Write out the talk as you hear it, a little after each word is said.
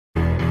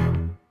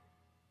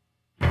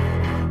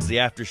the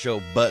after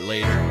show, but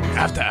later.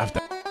 After.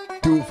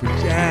 Do it for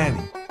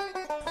Johnny.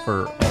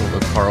 For all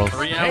the Carls.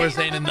 3 hours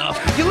ain't enough.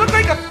 You look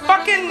like a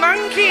fucking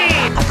monkey!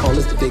 I call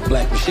this the big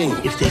black machine.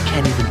 If they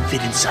can't even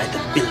fit inside the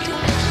building.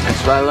 That's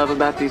what I love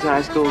about these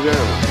high school girls.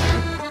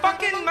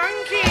 Fucking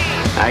monkey!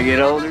 I get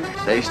older,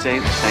 they stay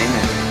the same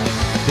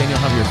age. Daniel,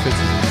 have your fits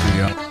in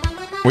the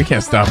studio. We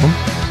can't stop them.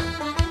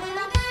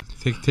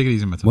 Take it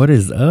easy, Matt. What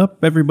is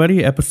up,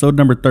 everybody? Episode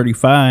number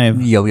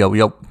 35. Yo.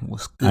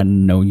 What's good? I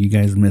know you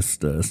guys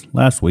missed us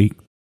last week.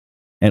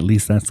 At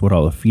least that's what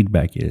all the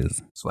feedback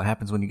is. That's what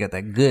happens when you got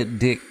that good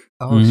dick.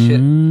 Oh, shit. You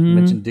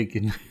mentioned dick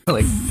and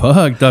like...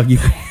 Fuck, dog. You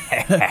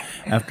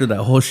after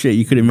that whole shit,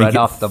 you couldn't make right it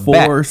off the 4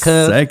 bat,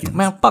 seconds.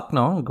 Man, fuck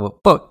no. I don't give a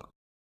fuck.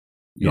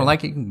 You Yeah. don't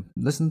like it, you can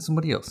listen to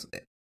somebody else.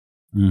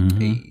 Mhm.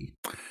 Hey.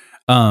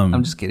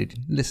 I'm just kidding.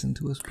 Listen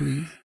to us,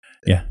 please.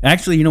 Yeah.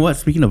 Actually, you know what?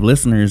 Speaking of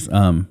listeners,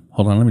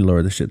 hold on. Let me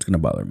lower this shit. It's going to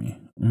bother me.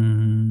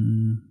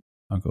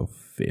 I'll go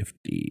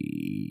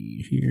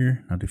 50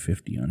 here. I'll do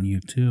 50 on you,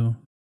 too.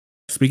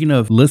 Speaking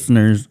of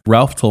listeners,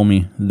 Ralph told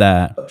me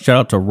that, shout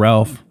out to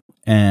Ralph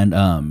and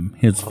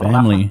his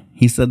family.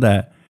 He said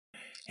that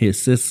his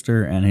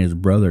sister and his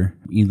brother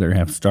either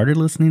have started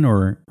listening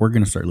or we're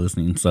going to start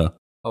listening. So,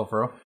 Oh,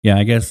 for real? yeah,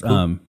 I guess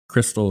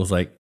Crystal was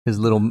like, His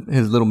little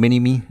mini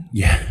me.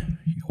 yeah.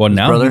 Well,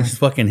 now brother? he's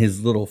fucking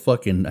his little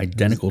fucking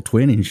identical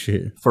twin and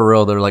shit. For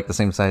real, they're like the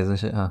same size and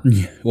shit, huh?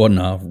 Yeah. Well,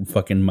 no,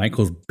 fucking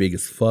Michael's big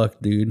as fuck,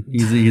 dude.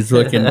 He's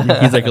fucking,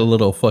 he's like a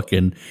little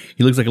fucking,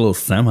 he looks like a little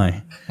semi.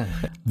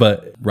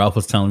 But Ralph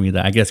was telling me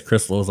that I guess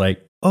Crystal was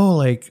like, oh,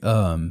 like, I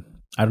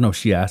don't know if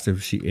she asked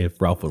if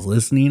Ralph was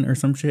listening or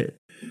some shit.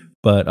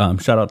 But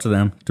shout out to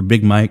them, to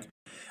Big Mike.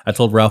 I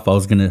told Ralph I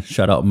was going to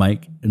shout out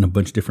Mike in a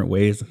bunch of different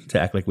ways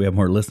to act like we have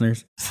more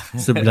listeners.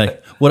 So be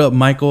like, what up,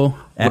 Michael?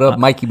 What up,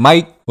 Mikey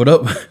Mike? What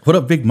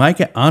up, Big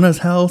Mike at Anna's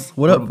house?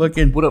 What up,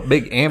 fucking? What up,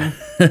 Big M?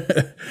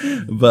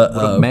 But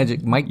What up,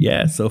 Magic Mike?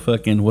 yeah, so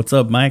fucking, what's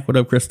up, Mike? What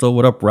up, Crystal?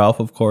 What up, Ralph?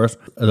 Of course,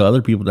 the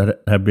other people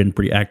that have been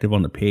pretty active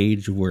on the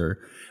page were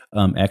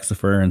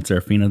Exifer and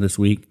Serafina this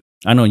week.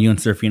 I know you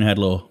and Serafina had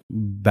a little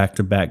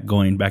back-to-back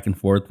going back and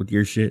forth with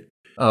your shit.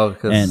 Oh,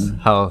 because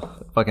And-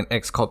 how fucking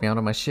X called me out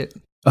on my shit.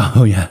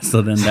 Oh yeah,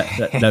 so then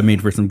that made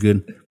for some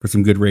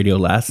good radio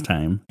last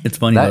time. It's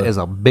funny That though. is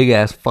a big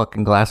ass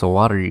fucking glass of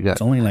water you got.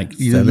 It's only like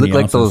You 70 look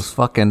like ounces. those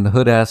fucking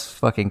hood ass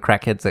fucking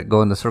crackheads that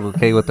go into Circle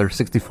K with their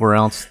 64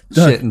 ounce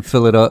Doug, shit and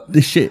fill it up.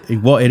 This shit.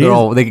 Well,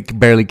 They can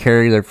barely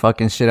carry their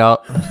fucking shit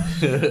out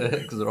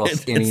because they're all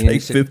skinny It's and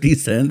like shit. 50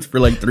 cents for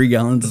like 3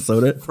 gallons of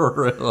soda. For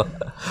real.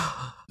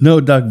 No,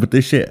 Doug, but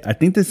this shit. I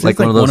think this Like is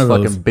like one of those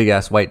fucking big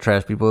ass white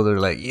trash people. They're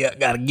like, yeah, I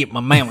gotta get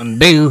my Mountain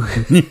Dew.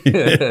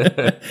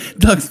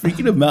 Doug,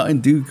 speaking of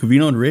Mountain Dew,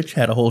 Cavino and Rich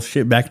had a whole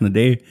shit back in the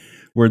day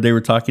where they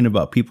were talking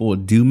about people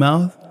with dew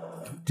mouth.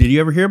 Did you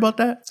ever hear about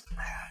that?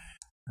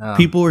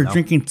 People were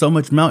drinking so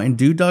much Mountain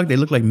Dew, dog, they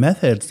looked like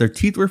meth heads. Their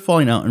teeth were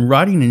falling out and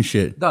rotting and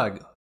shit.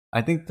 Dog,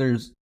 I think there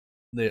was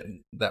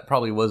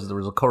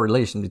a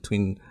correlation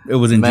between It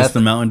wasn't just the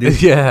Mountain Dew.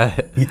 yeah.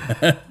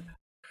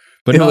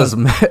 But It no,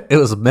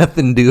 was meth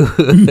and dew.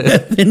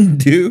 Mountain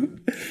Dew.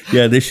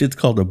 Yeah, this shit's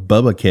called a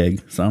Bubba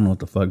keg. So I don't know what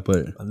the fuck,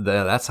 but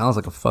That sounds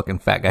like a fucking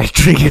fat guy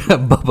drinking a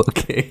bubble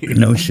cake.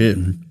 no shit.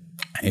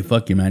 Hey,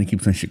 fuck you, man. He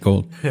keeps my shit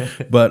cold.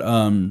 But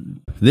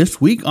this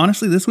week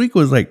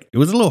was like, it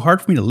was a little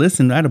hard for me to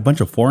listen. I had a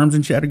bunch of forums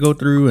and shit I had to go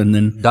through, and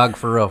then Dog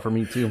for real for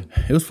me too.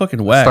 it was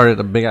fucking whack. Started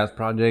a big ass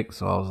project,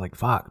 so I was like,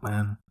 "Fuck,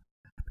 man."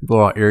 People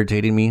are all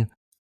irritating me.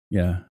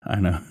 Yeah, I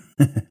know.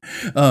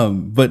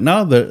 But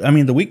now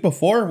the week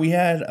before we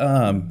had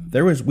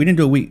we didn't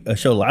do a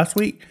show last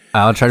week.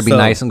 I'll try to be So-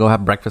 nice and go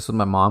have breakfast with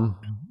my mom,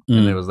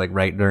 and it was like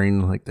right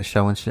during like the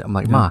show and shit. I'm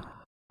like, Ma,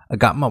 I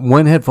got my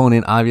one headphone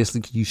in.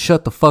 Obviously, can you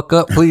shut the fuck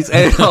up, please?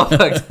 And of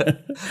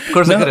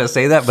course, I couldn't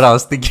say that, but I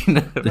was thinking,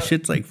 The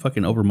shit's like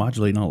fucking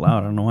overmodulating all loud.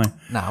 I don't know why.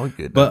 nah, we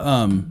good. But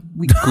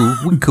we cool.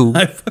 We cool.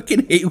 I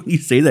fucking hate when you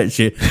say that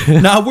shit.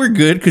 Nah, we're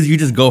good because you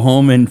just go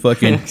home and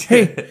fucking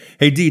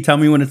hey D, tell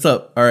me when it's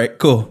up. All right,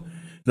 cool.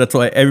 That's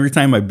why every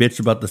time I bitch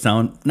about the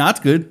sound, nah,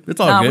 it's good. It's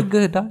all Nah, good. we're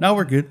good, dog. Nah,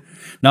 we're good.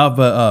 Nah,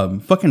 but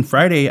fucking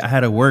Friday I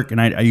had to work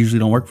and I usually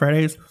don't work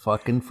Fridays.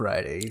 Fucking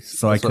Fridays.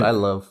 So That's I what could- I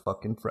love.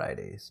 Fucking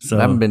Fridays. So-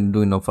 I haven't been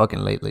doing no fucking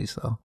lately,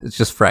 so it's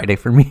just Friday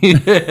for me.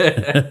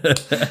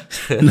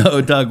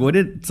 No, Doug, what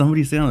did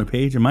somebody say on the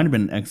page? It might have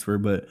been an expert,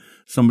 but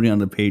somebody on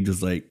the page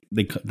was like,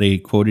 they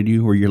quoted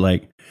you where you're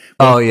like,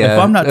 Oh yeah, if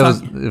I'm not it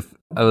was, talking, if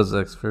I was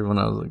expert when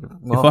I was like,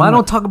 well, If if I'm I don't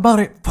not- talk about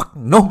it, fuck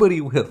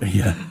nobody will.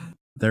 yeah,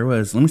 there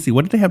was. Let me see,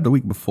 what did they have the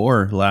week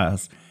before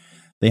last?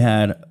 They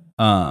had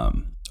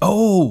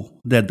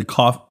the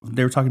cough.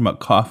 They were talking about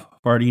cough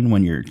farting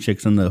when your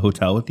chick's in the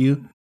hotel with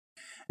you,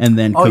 and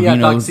then Oh yeah,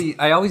 Doc, Covino's- see,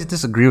 I always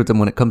disagree with them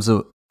when it comes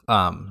to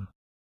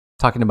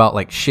talking about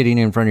like shitting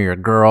in front of your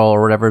girl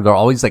or whatever. They're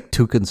always like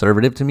too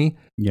conservative to me.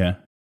 yeah,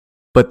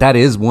 But that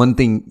is one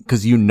thing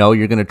because you know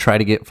you're gonna try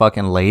to get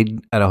fucking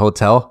laid at a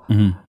hotel,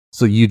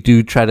 so you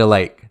do try to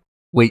like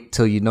wait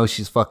till you know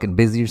she's fucking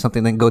busy or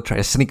something, then go try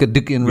to sneak a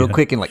dick in real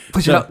quick and like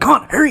push it out. Come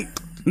on, hurry.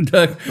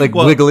 Doug, Like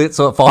wiggle it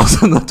so it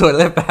falls in the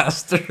toilet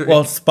faster.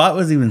 Well, Spot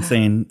was even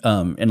saying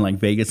in like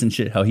Vegas and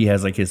shit how he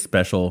has like his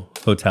special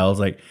hotels.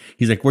 Like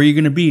he's like, where are you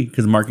gonna be?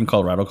 Because Mark in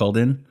Colorado called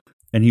in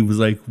and he was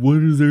like, what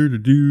is there to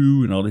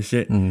do and all this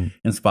shit. And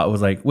Spot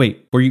was like,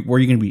 wait, where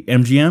you gonna be?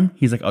 MGM?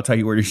 He's like, I'll tell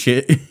you where to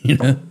shit. You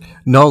know?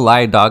 No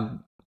lie, dog.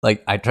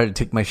 Like, I try to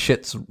take my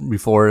shits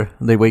before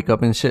they wake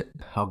up and shit.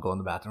 I'll go in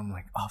the bathroom. I'm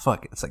like, oh,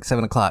 fuck. It's like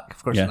 7 o'clock.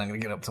 Of course, I'm not going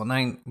to get up till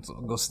 9. So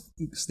I'll go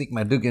sneak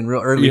my dick in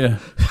real early. Yeah.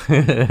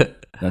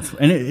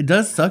 And it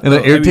does suck. And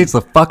it irritates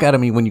the fuck out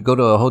of me when you go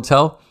to a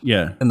hotel.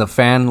 Yeah. And the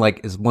fan,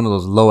 like, is one of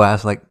those low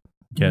ass, like.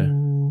 Yeah.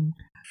 And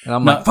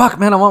I'm like, fuck,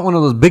 man, I want one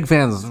of those big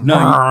fans. No,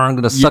 I'm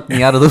going to suck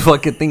me out of the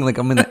fucking thing like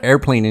I'm in the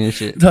airplane and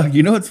shit. Dog,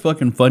 you know what's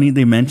fucking funny?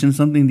 They mentioned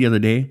something the other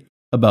day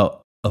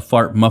about a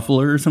fart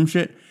muffler or some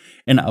shit.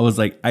 And I was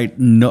like,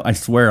 I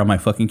swear on my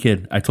fucking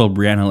kid. I told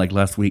Brianna like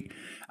last week,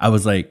 I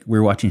was like, we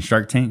were watching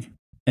Shark Tank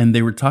and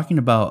they were talking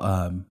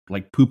about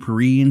like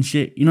poopery and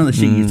shit. You know, the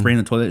shit you spray in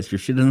the toilet so your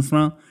shit doesn't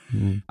smell.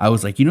 I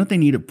was like, you know what they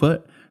need to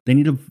put? They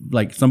need to,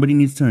 like, somebody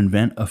needs to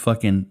invent a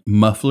fucking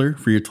muffler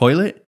for your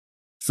toilet.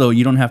 So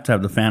you don't have to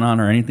have the fan on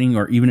or anything.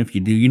 Or even if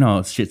you do, you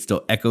know, shit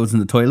still echoes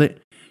in the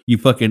toilet. You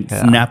fucking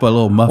snap a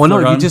little muffler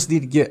Well, no, on. you just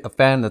need to get a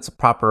fan that's a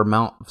proper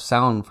amount of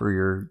sound for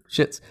your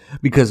shits.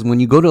 Because when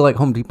you go to like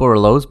Home Depot or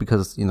Lowe's,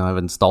 because, you know, I've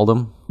installed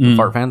them, the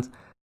fart fans,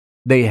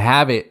 they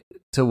have it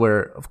to where,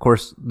 of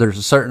course, there's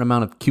a certain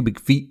amount of cubic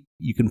feet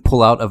you can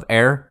pull out of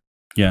air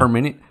per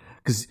minute.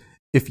 Because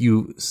if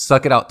you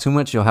suck it out too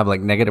much, you'll have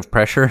like negative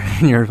pressure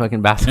in your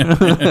fucking bathroom.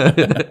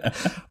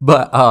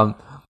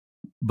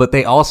 But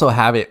they also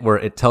have it where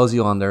it tells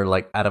you on there,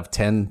 like, out of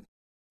 10,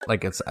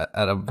 like it's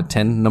out of a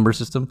 10 number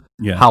system,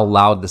 how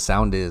loud the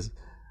sound is.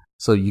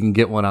 So you can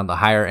get one on the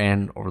higher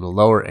end or the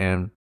lower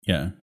end.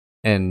 Yeah.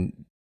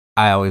 And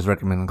I always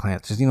recommend the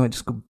clients, just, you know what,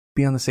 just go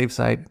be on the safe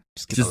side.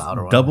 Just get the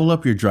louder one. Double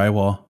up your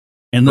drywall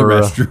in the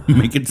restroom.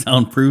 Make it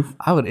soundproof.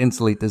 I would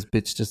insulate this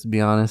bitch, just to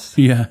be honest.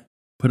 Yeah.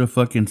 Put a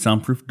fucking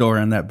soundproof door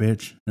on that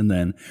bitch. And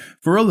then,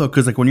 for real though,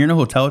 because like when you're in a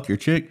hotel with your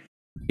chick,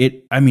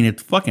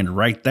 it's fucking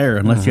right there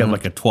unless you have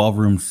like a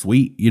 12-room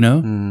suite, you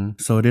know?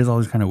 So it is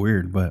always kind of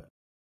weird, but.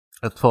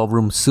 A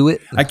 12-room suite?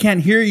 I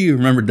can't hear you,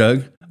 remember,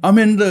 Doug? I'm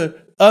in the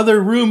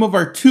other room of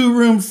our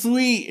 2-room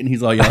suite. And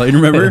he's all yelling,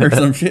 remember? Or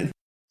some shit.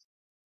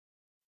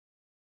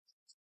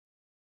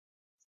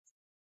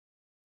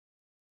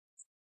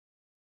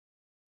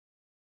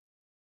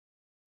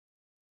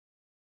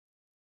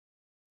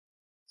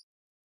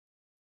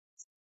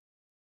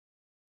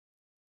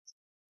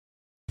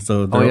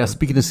 So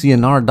speaking of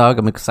CNR, dog,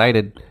 I'm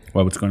excited.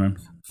 What's going on?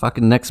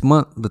 Fucking next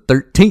month, the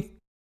 13th.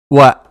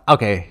 What?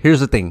 Okay, here's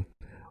the thing.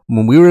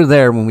 When we were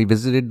there, when we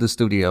visited the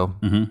studio,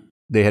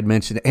 they had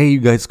mentioned, hey, you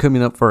guys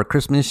coming up for a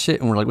Christmas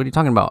shit? And we're like, what are you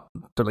talking about?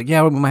 They're like,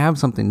 yeah, we might have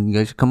something. You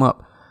guys should come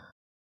up.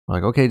 We're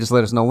like, okay, just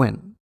let us know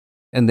when.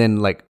 And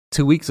then like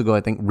 2 weeks ago, I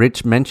think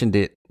Rich mentioned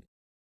it.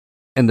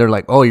 And they're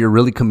like, oh, you're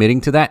really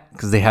committing to that?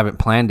 Because they haven't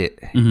planned it.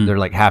 They're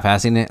like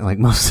half-assing it, like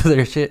most of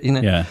their shit, you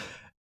know? Yeah.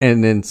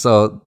 And then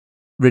so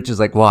Rich is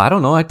like, well, I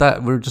don't know. I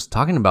thought we were just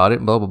talking about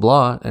it, blah, blah,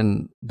 blah.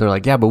 And they're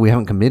like, yeah, but we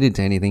haven't committed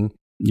to anything.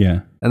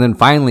 Yeah. And then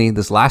finally,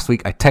 this last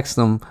week, I text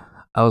them.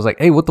 I was like,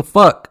 hey, what the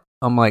fuck?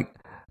 I'm like,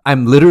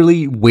 I'm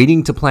literally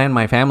waiting to plan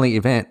my family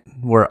event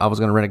where I was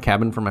going to rent a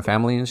cabin for my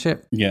family and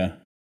shit. Yeah.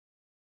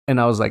 And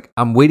I was like,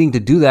 I'm waiting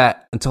to do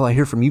that until I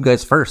hear from you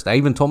guys first. I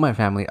even told my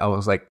family, I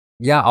was like,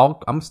 yeah,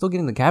 I'm still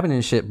getting the cabin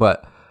and shit,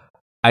 but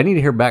I need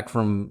to hear back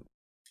from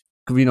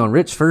Cavino and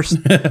Rich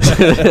first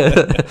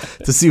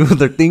to see what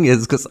their thing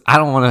is, because I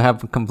don't want to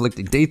have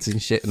conflicting dates and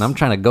shit. And I'm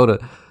trying to go to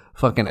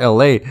fucking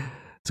LA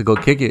to go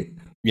kick it.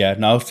 Yeah,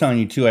 no, I was telling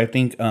you too. I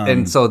think,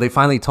 and so they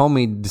finally told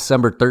me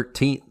December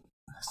 13th.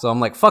 So I'm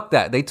like, fuck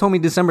that. They told me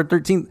December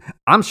 13th.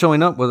 I'm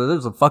showing up whether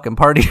there's a fucking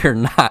party or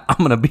not. I'm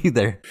gonna be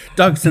there,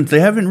 dog. Since they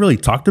haven't really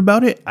talked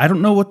about it, I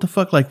don't know what the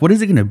fuck. Like, what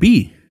is it gonna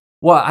be?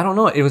 Well, I don't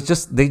know. It was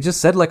just they just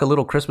said like a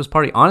little Christmas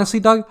party. Honestly,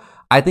 dog,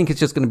 I think it's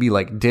just gonna be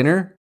like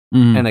dinner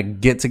and a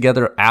get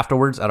together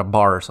afterwards at a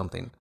bar or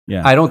something.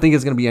 Yeah, I don't think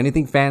it's gonna be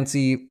anything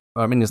fancy.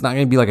 I mean, it's not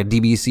gonna be like a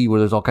DBC where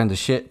there's all kinds of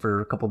shit for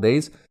a couple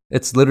days.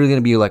 It's literally going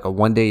to be like a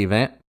one-day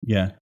event.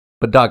 Yeah.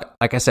 But, dog,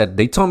 like I said,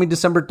 they told me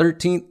December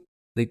 13th.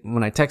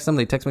 When I text them,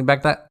 they text me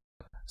back that.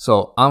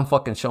 So I'm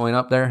fucking showing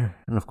up there.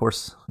 And, of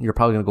course, you're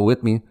probably going to go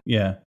with me.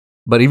 Yeah.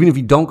 But even if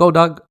you don't go,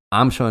 dog,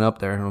 I'm showing up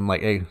there. And I'm like,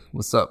 hey,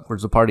 what's up?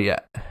 Where's the party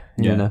at?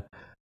 You know?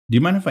 Do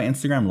you mind if I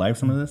Instagram live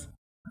some of this?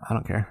 I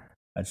don't care.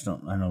 I just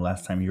don't. I know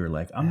last time you were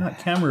like, I'm not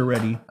camera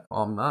ready.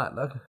 Oh, I'm not,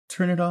 dog.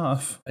 Turn it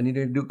off. I need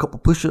to do a couple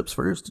push-ups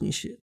first and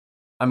shit.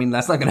 I mean,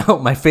 that's not going to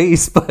help my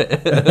face, but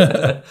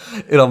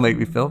it'll make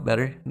me feel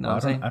better. You know what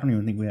I'm saying? I don't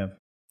even think we have,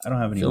 I don't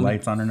have any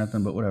lights on or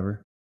nothing, but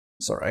whatever.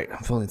 It's all right.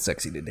 I'm feeling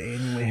sexy today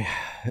anyway.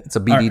 It's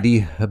a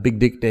BDD, a big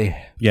dick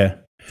day. Yeah.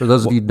 For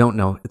those of you who don't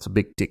know, it's a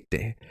big dick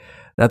day.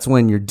 That's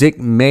when your dick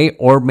may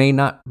or may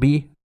not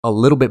be a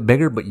little bit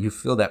bigger, but you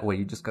feel that way.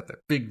 You just got that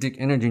big dick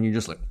energy, and you're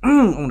just like,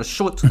 I'm gonna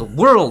show it to the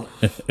world.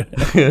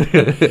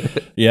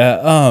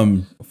 Yeah.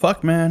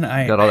 Fuck, man.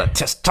 Got all that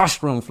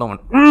testosterone flowing.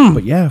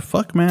 But yeah,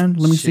 fuck, man.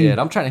 Let me see. Shit,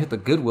 I'm trying to hit the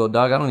Goodwill,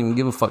 dog. I don't even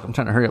give a fuck. I'm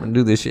trying to hurry up and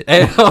do this shit.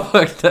 Hey,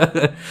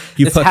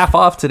 it's half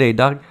off today,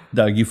 dog.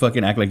 Dog, you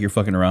fucking act like you're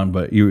fucking around,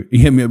 but you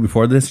hit me up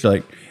before this. You're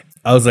like,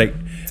 I was like,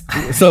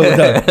 so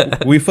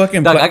Doug, we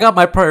fucking. Dog, I got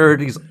my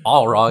priorities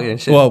all wrong and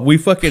shit. Well, we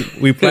planned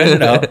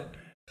it out.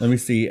 Let me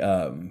see.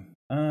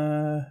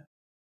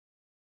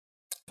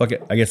 Fuck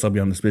it. I guess I'll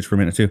be on this bitch for a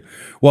minute too.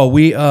 Well,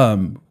 we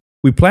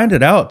planned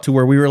it out to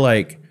where we were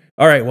like,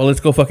 all right, well, let's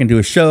go fucking do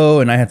a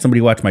show. And I had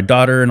somebody watch my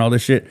daughter and all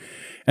this shit.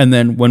 And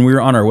then when we were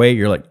on our way,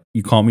 you're like,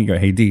 you call me, you're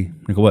like, hey D,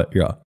 I go, what?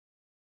 You're all,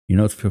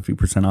 it's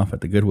 50% off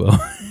at the Goodwill.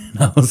 And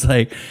I was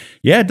like,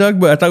 yeah,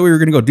 Doug, but I thought we were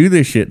gonna go do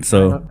this shit.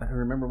 So I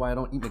remember why I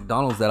don't eat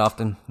McDonald's that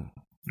often.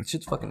 That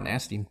shit's fucking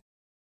nasty.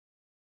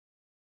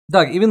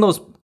 Doug, even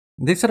those,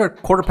 they said our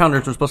quarter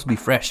pounders were supposed to be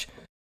fresh.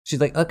 She's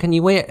like, can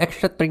you wait an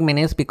extra 3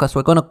 minutes because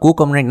we're gonna cook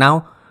them right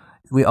now?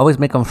 We always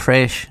make them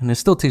fresh, and it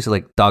still tastes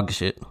like dog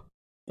shit.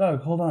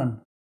 Doug, hold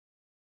on.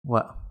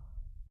 What?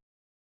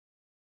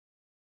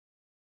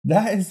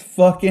 That is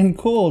fucking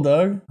cool,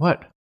 Doug.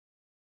 What?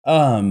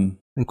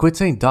 And quit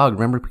saying dog.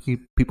 Remember,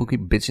 people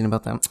keep bitching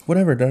about that.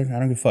 Whatever, Doug. I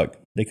don't give a fuck.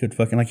 They could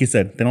fucking, like you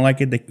said, they don't like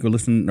it. They could go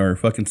listen or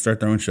fucking start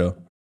their own show.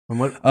 And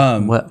what?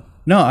 What?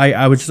 No,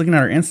 I was just looking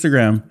at our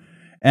Instagram,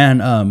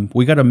 and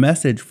we got a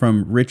message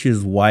from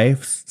Rich's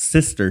wife's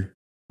sister.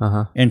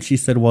 And she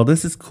said, well,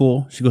 this is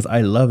cool. She goes,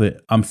 I love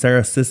it. I'm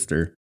Sarah's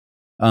sister.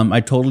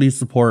 I totally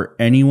support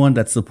anyone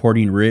that's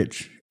supporting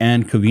Rich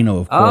and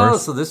Covino, of course. Oh,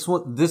 so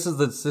this is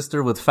the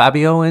sister with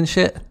Fabio and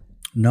shit?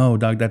 No,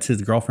 dog, that's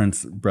his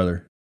girlfriend's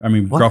brother. I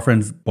mean, what?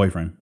 Girlfriend's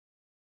boyfriend.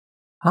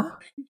 Huh?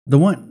 The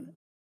one.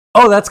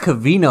 Oh, that's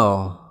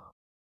Covino.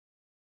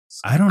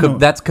 I don't know.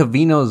 That's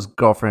Covino's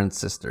girlfriend's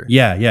sister.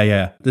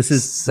 Yeah. This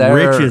is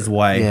Sarah, Rich's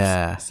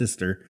wife's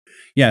sister.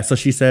 Yeah, so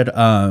she said,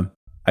 I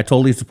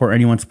totally support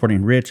anyone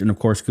supporting Rich. And of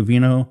course,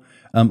 Covino,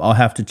 I'll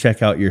have to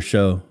check out your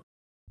show.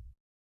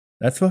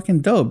 That's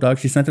fucking dope, dog.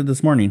 She sent it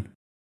this morning.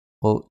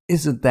 Well,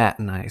 isn't that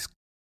nice?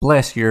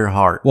 Bless your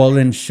heart. Well,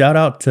 then shout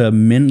out to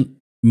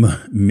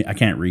I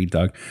can't read,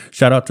 dog.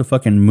 Shout out to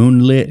fucking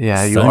Moonlit.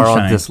 Yeah, you Sunshine. are all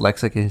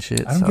dyslexic and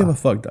shit. I don't give a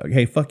fuck, dog.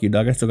 Hey, fuck you,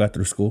 dog. I still got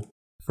through school.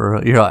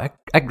 You're like,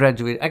 I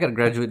graduated. I got a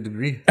graduate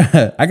degree.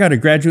 I got a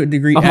graduate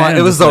degree.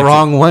 It was the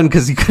wrong one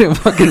because you couldn't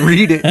fucking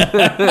read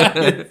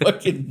it.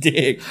 Fucking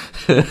dick.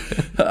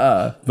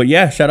 But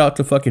yeah, shout out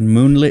to fucking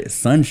Moonlit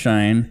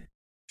Sunshine.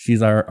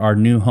 She's our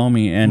new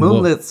homie. And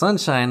Moonlit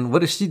Sunshine. What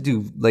does she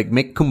do? Like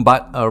make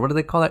kombucha? What do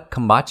they call that?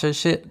 Kombucha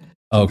shit?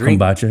 Oh,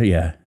 kombucha.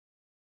 Yeah.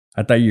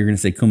 I thought you were gonna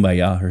say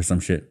kumbaya or some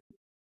shit.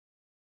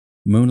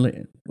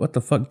 Moonlit. What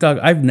the fuck, dog?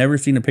 I've never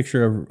seen a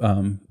picture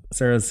of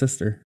Sarah's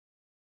sister.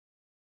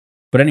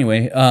 But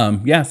anyway,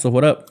 yeah. So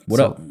what up?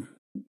 What up?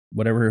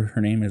 Whatever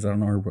her name is, I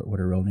don't know what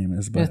her real name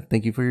is. But yeah,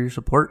 thank you for your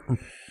support.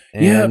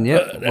 And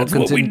that's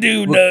what we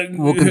do, Doug.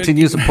 We'll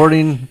continue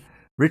supporting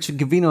Rich and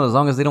Covino as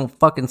long as they don't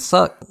fucking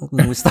suck.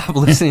 And we stop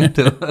listening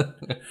to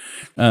it.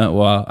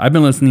 Well, I've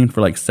been listening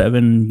for like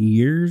 7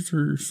 years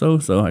or so.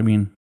 So I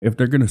mean, if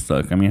they're gonna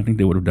suck, I mean, I think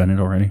they would have done it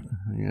already.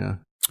 Yeah.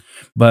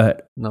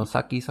 But no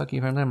sucky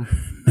for them.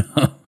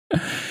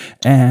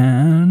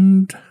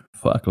 And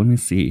fuck, let me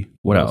see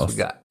what else we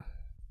got.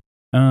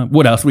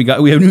 What else we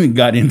got? We haven't even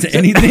got into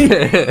anything.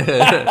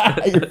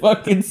 You're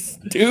fucking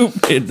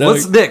stupid, Doug.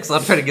 What's next?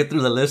 I'm trying to get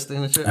through the list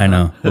and shit. I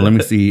know. Well, let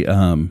me see.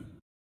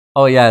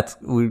 Oh yeah,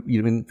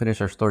 you didn't finish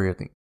our story, I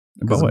think.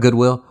 Because of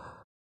Goodwill.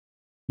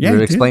 Yeah, you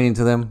were explaining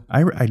to them.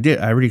 I did.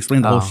 I already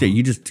explained the whole shit.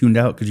 You just tuned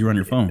out because you were on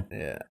your phone.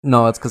 Yeah.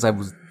 No, it's because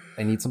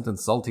I need something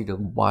salty to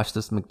wash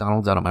this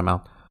McDonald's out of my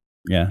mouth.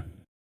 Yeah.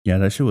 Yeah,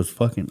 that shit was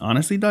fucking,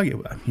 honestly, dog, it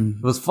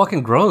was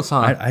fucking gross,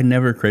 huh? I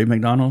never crave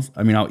McDonald's.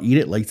 I mean, I'll eat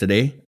it like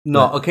today.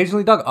 No,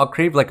 occasionally, dog, I'll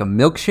crave like a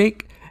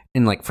milkshake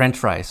and like French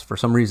fries for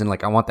some reason.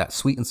 Like I want that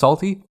sweet and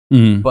salty.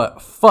 Mm-hmm. But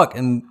fuck,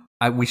 and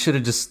we should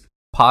have just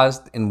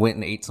paused and went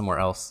and ate somewhere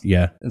else.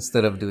 Yeah.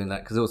 Instead of doing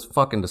that because it was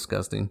fucking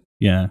disgusting.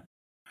 Yeah.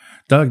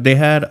 Dog, they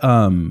had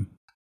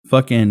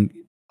fucking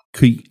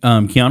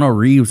Keanu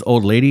Reeves'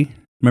 old lady.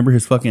 Remember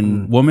his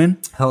fucking woman?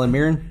 Helen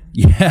Mirren?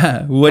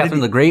 Yeah. Catherine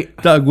the Great?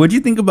 Doug, what'd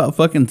you think about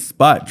fucking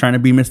Spot trying to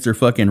be Mr.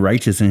 fucking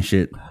righteous and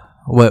shit?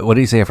 What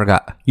did he say? I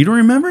forgot. You don't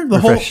remember?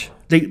 Refresh.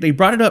 They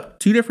brought it up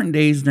 2 different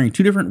days during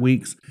 2 different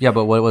weeks. Yeah,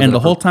 but what was and the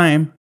whole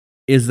time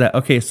is that,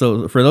 okay,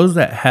 so for those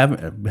that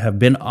have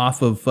been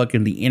off of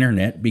fucking the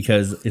internet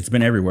because it's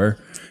been everywhere,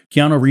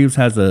 Keanu Reeves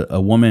has a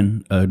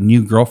woman, a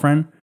new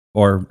girlfriend,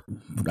 or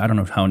I don't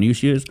know how new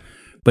she is,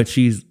 but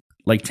she's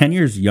like 10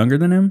 years younger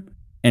than him.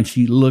 And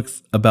she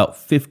looks about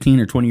 15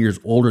 or 20 years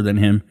older than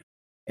him.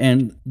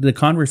 And the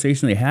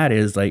conversation they had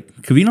is like,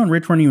 Covino and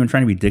Rich weren't even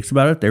trying to be dicks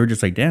about it. They were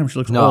just like, damn, she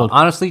looks old.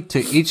 Honestly, to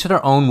each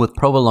their own with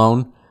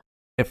provolone.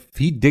 If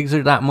he digs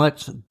her that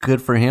much,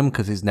 good for him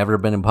because he's never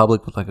been in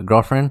public with like a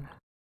girlfriend.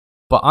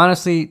 But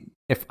honestly,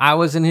 if I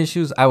was in his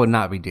shoes, I would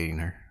not be dating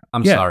her.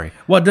 I'm sorry.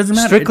 Well, it doesn't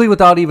matter. Strictly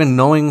without even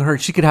knowing her,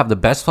 she could have the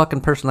best fucking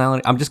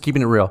personality. I'm just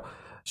keeping it real.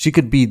 she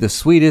could be the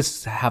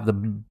sweetest, have the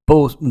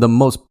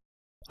most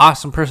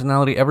awesome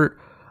personality ever.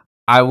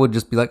 I would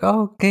just be like,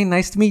 oh, okay,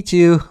 nice to meet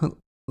you.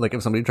 Like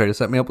if somebody tried to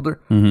set me up with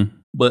her. Mm-hmm.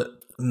 But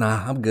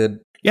nah, I'm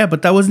good. Yeah,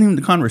 but that wasn't even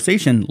the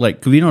conversation.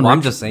 Like Cavino and Rich,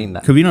 I'm just saying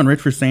that. Cavino and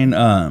Rich were saying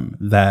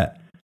that.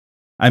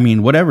 I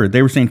mean, whatever.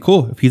 They were saying,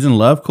 cool. If he's in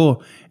love,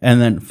 cool.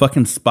 And then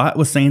fucking Spot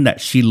was saying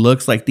that she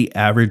looks like the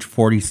average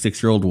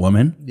 46-year-old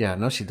woman. Yeah,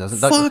 no, she doesn't.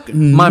 Fuck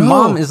My no.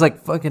 mom is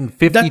like fucking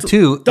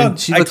 52, Doug, and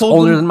she looks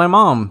older than my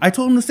mom. I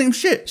told him the same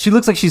shit. She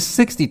looks like she's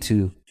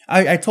 62.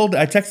 I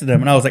texted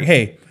him and I was like,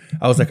 hey,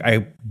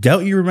 I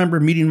doubt you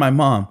remember meeting my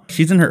mom.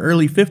 She's in her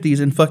early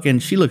 50s and fucking,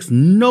 she looks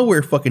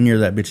nowhere fucking near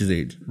that bitch's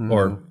age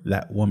or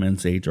that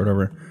woman's age or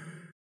whatever.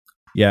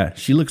 Yeah,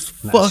 she looks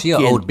fucking she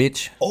an old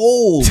bitch.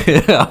 Old.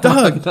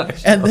 Dog.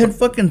 And then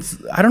fucking,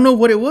 I don't know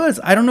what it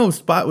was. I don't know if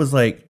Spot was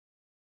like,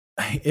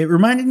 it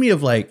reminded me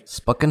of like.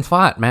 Spuckin'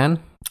 fought,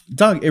 man.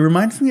 Dog, it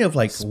reminds me of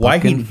like why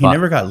he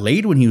never got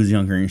laid when he was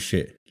younger and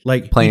shit.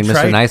 Like playing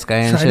Mr. Nice Guy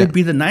and shit. Trying to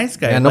be the nice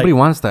guy. Yeah, nobody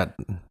wants that.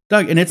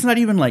 Dog, and it's not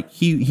even like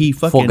he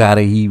fucking. Full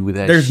gotta he with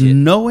that there's shit.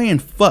 no way in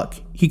fuck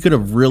he could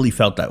have really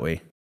felt that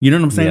way. You know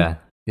what I'm saying? Yeah.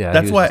 Yeah.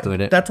 That's why.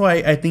 That's why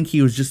I think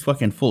he was just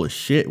fucking full of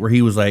shit. Where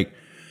he was like,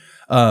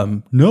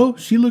 no,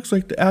 she looks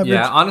like the average.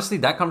 Yeah, honestly,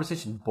 that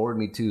conversation bored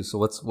me too. So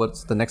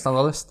what's the next on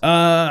the list?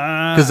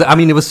 Because I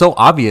mean, it was so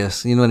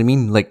obvious. You know what I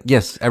mean? Like,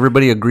 yes,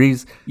 everybody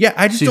agrees. Yeah,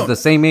 I just she's the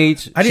same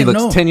age. She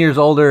looks 10 years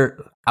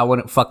older. I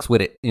wouldn't fucks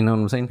with it. You know what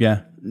I'm saying?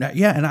 Yeah,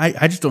 yeah, and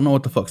I just don't know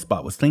what the fuck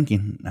Spot was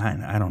thinking.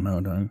 I don't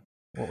know, dog.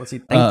 What was he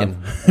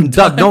thinking?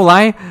 Doug, no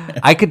lie,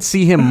 I could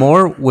see him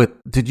more with.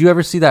 Did you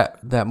ever see that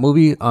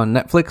movie on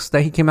Netflix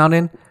that he came out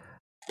in?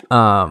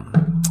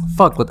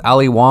 With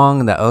Ali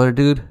Wong and that other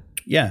dude.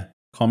 Yeah.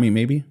 Call Me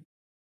Maybe.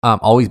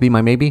 Always Be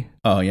My Maybe.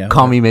 Oh yeah.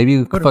 Call Me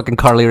Maybe. Fucking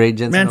Carly Rae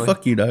Jepsen. Man,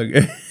 fuck you, Doug.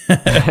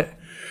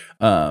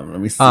 Let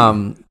me see.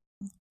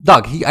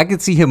 Dog, I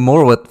could see him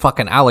more with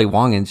fucking Ali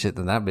Wong and shit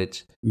than that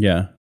bitch.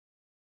 Yeah.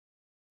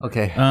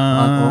 Okay.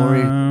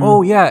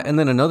 Oh yeah, and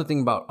then another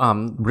thing about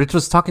Rich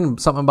was talking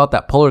something about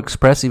that Polar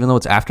Express, even though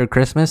it's after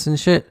Christmas and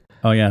shit.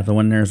 Oh yeah, the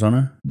one in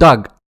Arizona.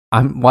 Dog,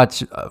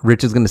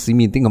 Rich is gonna see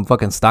me and think I'm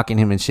fucking stalking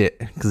him and shit,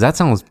 because that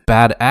sounds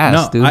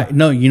badass, dude.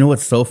 No, you know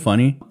what's so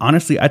funny?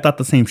 Honestly, I thought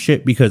the same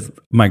shit because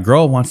my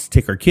girl wants to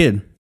take her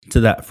kid to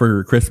that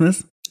for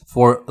Christmas.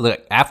 For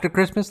like after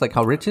Christmas, like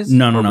how Rich is?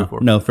 No,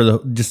 for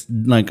the just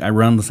like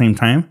around the same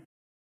time,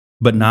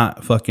 but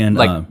not fucking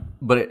like.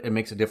 But it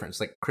makes a difference,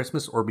 like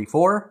Christmas or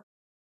before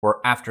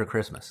or after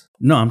Christmas.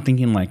 No, I'm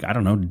thinking like I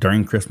don't know,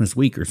 during Christmas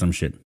week or some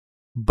shit.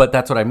 But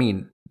that's what I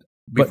mean.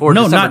 Before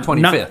December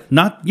 25th.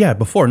 Not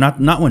before.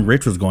 Not when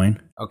Rich was going.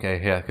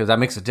 Okay, yeah, because that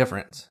makes a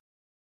difference.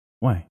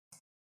 Why?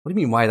 What do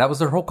you mean why? That was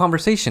their whole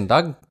conversation,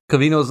 dog.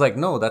 Cavino's like,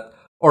 no,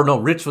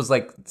 Rich was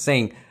like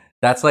saying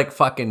that's like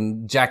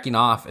fucking jacking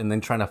off and then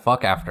trying to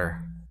fuck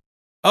after.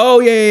 Oh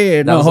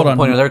yeah. That was hold the on.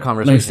 point of their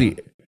conversation. Let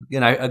me see.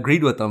 And I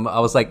agreed with them. I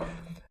was like,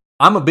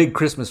 I'm a big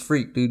Christmas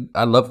freak, dude.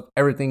 I love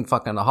everything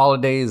fucking the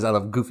holidays. I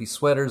love goofy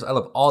sweaters. I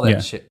love all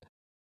that shit.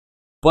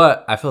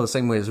 But I feel the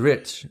same way as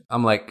Rich.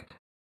 I'm like,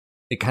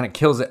 it kind of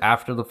kills it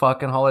after the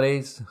fucking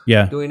holidays.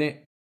 Yeah. Doing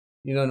it.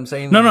 You know what I'm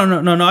saying?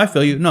 No. I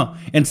feel you. No.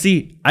 And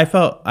see,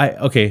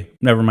 okay,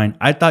 never mind.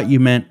 I thought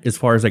you meant as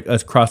far as like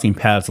us crossing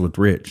paths with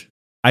Rich.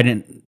 I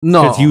didn't.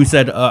 No. Because you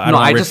said,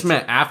 I just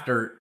meant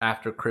after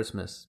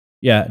Christmas.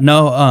 Yeah.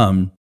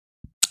 No.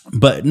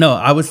 But no,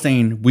 I was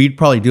saying we'd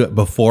probably do it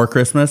before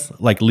Christmas,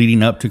 like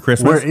leading up to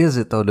Christmas. Where is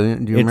it though? Do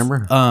you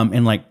remember?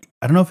 In like,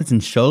 I don't know if it's in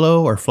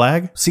Sholo or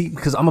Flag. See,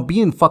 because I'm gonna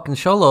be in fucking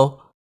Sholo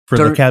for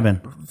the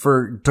cabin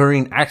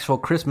during actual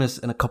Christmas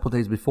and a couple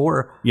days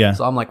before. Yeah.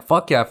 So I'm like,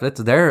 fuck yeah, if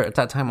it's there at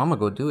that time, I'm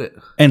gonna go do it.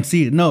 And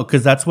see, no,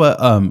 because that's what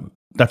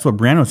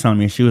Brianna was telling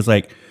me. She was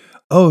like,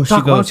 "Oh,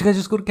 Doc, why don't you guys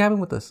just go to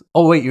cabin with us?"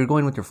 Oh wait, you're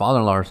going with your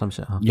father-in-law or some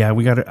shit? Huh? Yeah,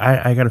 we got to.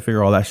 I got to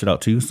figure all that shit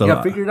out too. So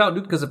yeah, figure it out,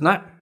 dude. Because if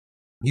not,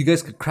 you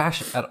guys could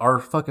crash at our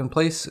fucking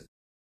place,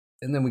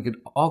 and then we could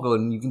all go,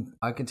 and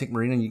I can take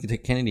Marina, and you can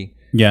take Kennedy.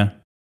 Yeah.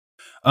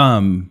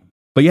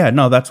 But yeah,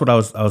 no, that's what I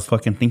was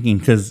fucking thinking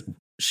because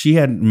she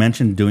had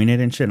mentioned doing it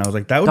and shit, and I was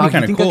like, that would be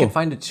kind of cool. You think I could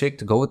find a chick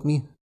to go with me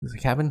to the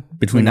cabin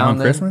between now and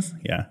Christmas?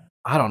 Yeah.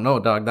 I don't know,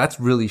 dog. That's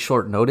really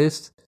short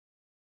notice.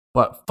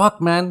 But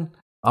fuck, man.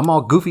 I'm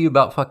all goofy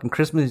about fucking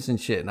Christmas and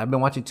shit, and I've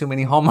been watching too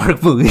many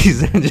Hallmark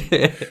movies and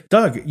shit.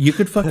 Doug, you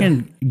could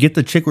fucking get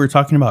the chick we were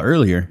talking about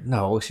earlier.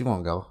 No, she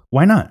won't go.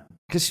 Why not?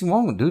 Because she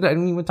won't, dude. I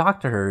didn't even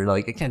talk to her.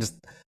 Like, I can't just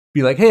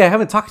be like, hey, I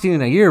haven't talked to you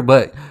in a year,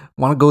 but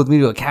want to go with me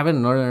to a cabin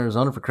in northern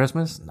Arizona for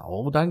Christmas?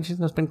 No, dog. She's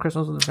going to spend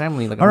Christmas with her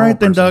family. Like, all right,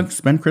 then, Doug.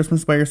 Spend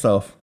Christmas by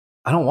yourself.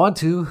 I don't want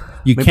to.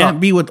 You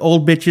can't be with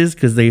old bitches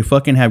because they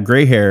fucking have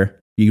gray hair.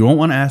 You don't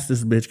want to ask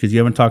this bitch because you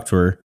haven't talked to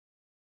her.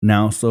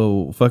 Now,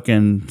 so what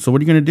are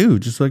you gonna do?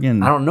 Just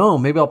fucking, I don't know.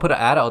 Maybe I'll put an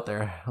ad out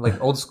there,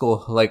 like old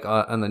school, like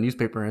on the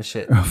newspaper and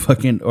shit.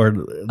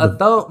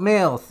 Adult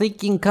male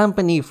seeking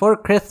company for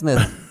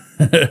Christmas.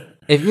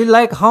 If you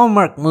like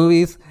Hallmark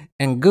movies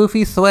and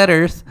goofy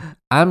sweaters,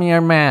 I'm your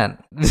man.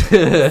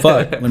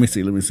 Fuck. Let me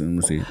see.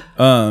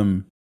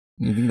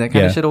 You think that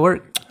kind of shit will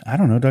work? I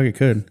don't know, dog. It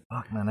could.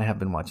 Fuck, man, I have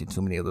been watching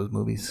too many of those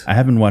movies. I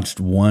haven't watched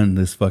one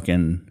this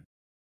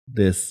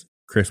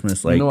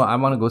Christmas. Like, you know what? I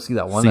want to go see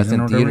that one that's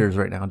in theaters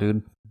right now,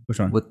 dude. Which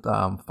one? With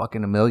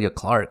fucking Emilia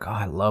Clarke. Oh,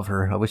 I love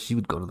her. I wish she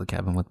would go to the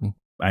cabin with me.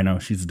 I know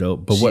she's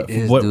dope, but she what?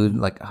 Is, what? Dude,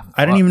 like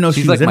I didn't even know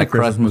she's like my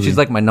crush. She's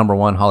like my number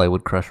one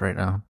Hollywood crush right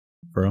now,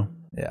 bro.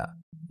 Yeah,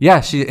 yeah.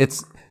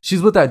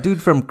 She's with that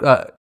dude from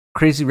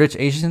Crazy Rich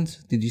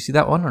Asians. Did you see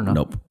that one or no?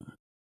 Nope.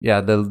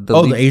 Yeah, the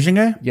the Asian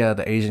guy. Yeah,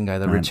 the Asian guy,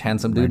 the rich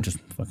handsome dude. I just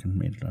fucking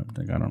made it up.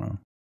 Like, I don't know.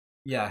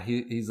 Yeah,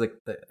 he's like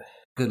the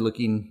good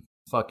looking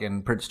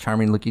fucking Prince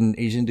Charming looking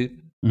Asian dude.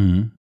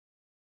 Mm-hmm.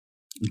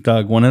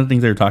 Doug, one of the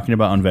things they were talking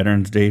about on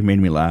Veterans Day made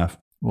me laugh.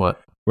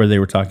 What? Where they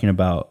were talking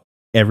about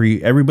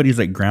everybody's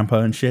like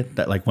grandpa and shit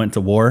that like went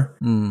to war.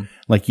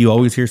 Like you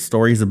always hear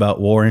stories about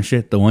war and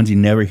shit. The ones you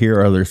never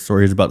hear are their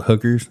stories about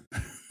hookers.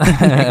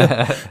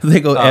 They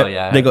go,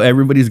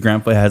 everybody's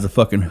grandpa has a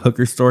fucking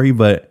hooker story,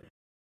 but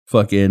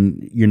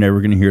fucking you're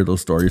never gonna hear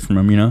those stories from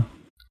him, you know?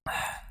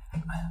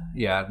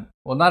 Yeah,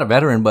 well, not a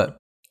veteran, but I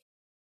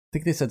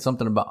think they said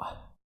something about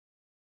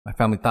my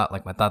family thought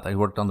that he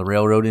worked on the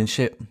railroad and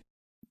shit.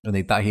 And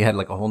they thought he had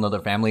like a whole nother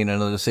family in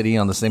another city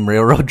on the same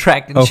railroad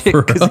track and shit.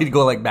 Because he'd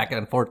go like back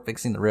and forth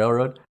fixing the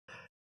railroad.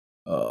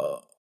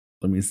 Let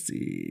me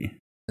see.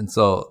 And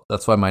so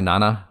that's why my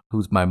nana,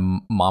 who's my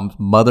mom's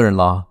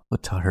mother-in-law,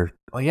 would tell her,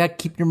 oh yeah,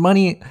 keep your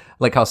money.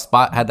 Like how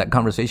Spot had that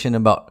conversation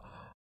about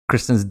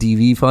Kristen's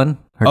DV fund.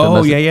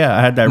 Yeah.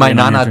 I had that. My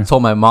nana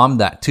told my mom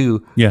that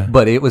too. Yeah.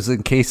 But it was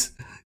in case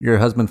your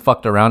husband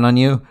fucked around on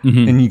you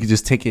and you could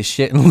just take his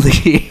shit and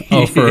leave.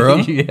 Oh, for real?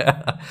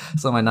 Yeah.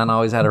 So my nana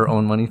always had her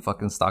own money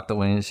fucking stocked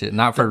away and shit.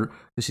 Not for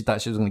because she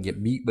thought she was going to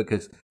get beat,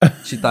 because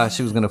she thought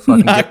she was going to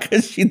fucking Not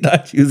because she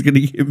thought she was going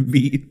to get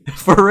beat.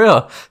 For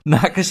real.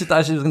 Not because she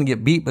thought she was going to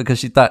get beat, because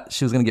she thought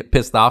she was going to get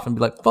pissed off and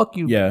be like, fuck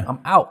you. Yeah. I'm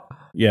out.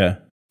 Yeah.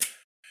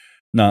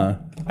 Nah.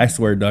 I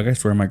swear, Doug. I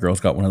swear my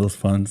girl's got one of those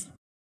funds.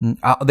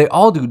 They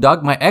all do,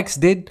 dog. My ex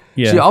did.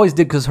 Yeah. She always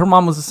did, because her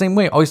mom was the same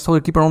way. Always told her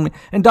to keep her own money.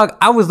 And dog,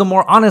 I was the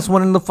more honest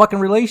one in the fucking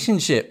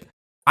relationship.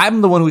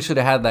 I'm the one who should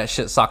have had that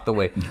shit socked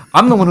away.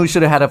 I'm the one who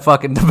should have had a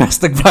fucking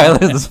domestic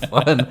violence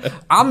fund.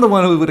 I'm the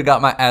one who would have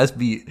got my ass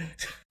beat.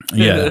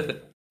 Yeah.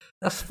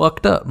 That's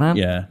fucked up, man.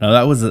 Yeah. No,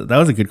 that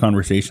was a good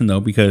conversation though,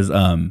 because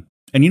and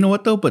you know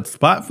what though? But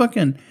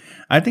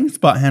I think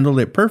Spot handled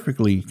it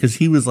perfectly, because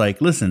he was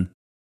like, listen,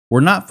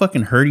 we're not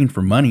fucking hurting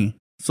for money.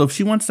 So if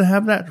she wants to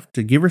have that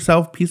to give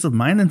herself peace of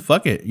mind, then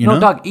fuck it. You know,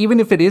 dog. Even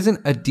if it isn't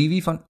a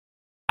DV fund,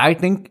 I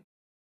think,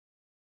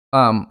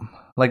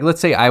 like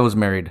let's say I was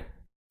married,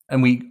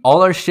 and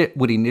all our shit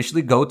would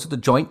initially go to the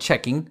joint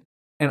checking,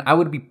 and I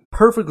would be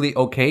perfectly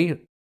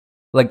okay.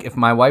 Like if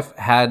my wife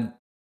had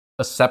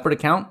a separate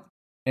account,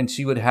 and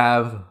she would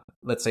have,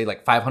 let's say,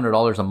 like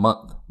 $500 a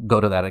month go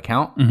to that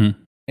account,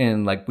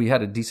 and like we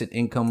had a decent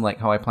income, like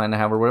how I plan to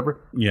have or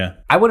whatever. Yeah,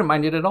 I wouldn't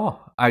mind it at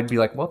all. I'd be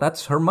like, well,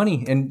 that's her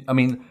money, and I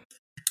mean,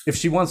 if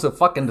she wants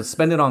to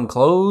spend it on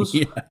clothes,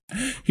 or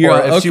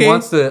if she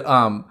wants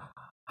to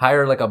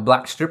hire like a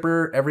black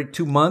stripper every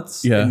 2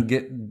 months and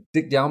get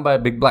dicked down by a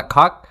big black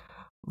cock,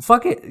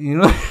 fuck it, you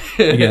know?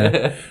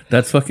 Yeah,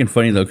 that's fucking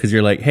funny though, because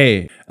you're like,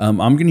 hey, I'm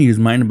gonna use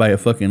mine to buy a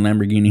fucking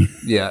Lamborghini.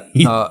 Yeah,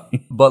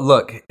 but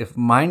look, if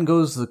mine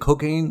goes to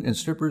cocaine and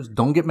strippers,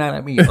 don't get mad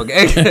at me,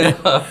 okay?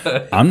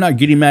 I'm not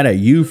getting mad at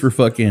you for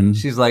fucking.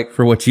 She's like,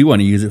 for what you want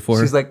to use it for.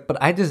 She's like, but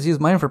I just use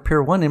mine for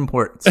Pier 1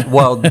 imports.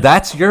 Well,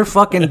 that's your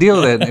fucking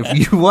deal then.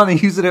 If you want to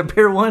use it at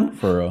Pier 1,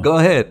 for real, go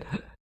ahead.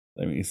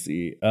 Let me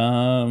see.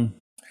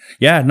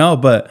 Yeah, no,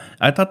 but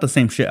I thought the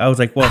same shit. I was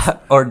like, well,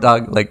 or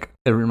dog, like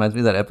it reminds me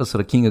of that episode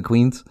of King of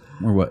Queens.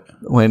 Or what?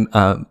 When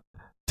Doug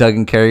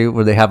and Carrie,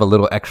 where they have a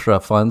little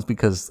extra funds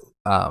because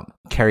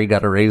Carrie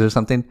got a raise or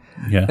something.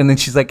 Yeah. And then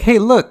she's like, hey,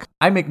 look,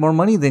 I make more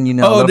money than you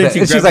know. Oh, then she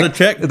grabs the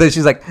check. Then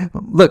she's like,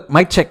 look,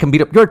 my check can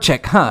beat up your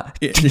check, huh?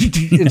 And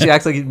she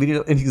acts like he's beating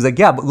up. And he's like,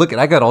 yeah, but look,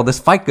 I got all this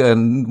FICA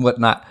and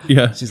whatnot.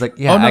 Yeah. She's like,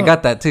 yeah, I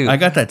got that too. I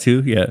got that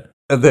too, yeah.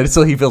 And then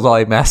so he feels all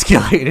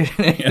emasculated.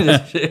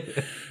 Yeah.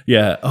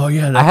 Yeah. Oh,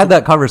 yeah. I had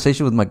that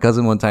conversation with my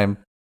cousin one time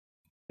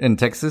in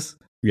Texas.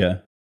 Yeah.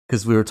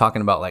 Because we were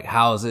talking about like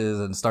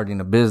houses and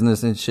starting a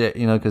business and shit,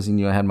 you know, because he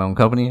knew I had my own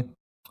company.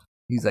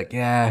 He's like,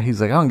 yeah.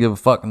 He's like, I don't give a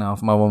fuck now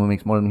if my woman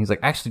makes more than me. He's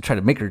like, I actually try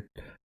to make her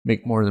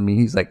make more than me.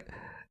 He's like,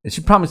 and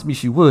she promised me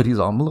she would. He's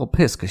like, I'm a little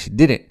pissed because she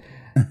didn't.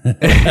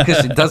 Because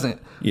she doesn't.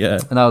 Yeah.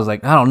 And I was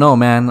like, I don't know,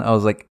 man. I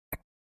was like,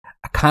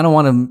 I kind of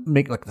want to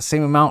make like the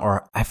same amount,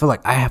 or I feel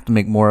like I have to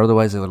make more.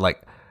 Otherwise, it would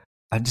like,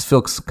 I just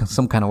feel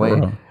some kind of way.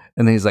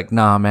 And then he's like,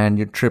 nah, man,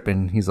 you're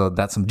tripping. He's like,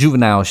 that's some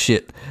juvenile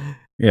shit.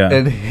 Yeah.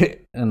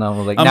 And I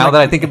was like, now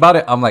that I think about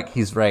it, I'm like,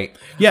 he's right.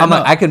 Yeah. I'm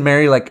like, I could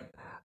marry like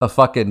a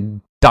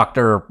fucking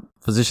doctor or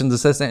physician's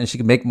assistant and she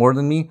could make more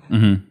than me.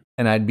 Mm-hmm.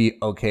 And I'd be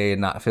okay and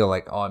not feel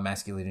like, oh,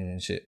 emasculated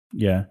and shit.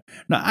 Yeah.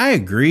 No, I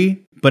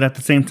agree. But at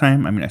the same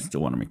time, I mean, I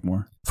still want to make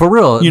more. For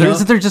real.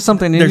 Isn't there just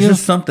something in There's you?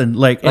 just something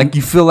like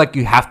you feel like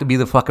you have to be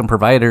the fucking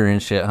provider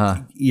and shit,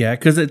 huh? Yeah.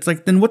 Because it's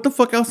like, then what the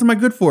fuck else am I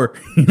good for?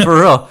 You know?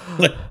 For real.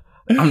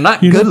 I'm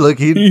not good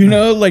looking. You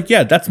know, like,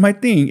 yeah, that's my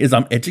thing is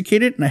I'm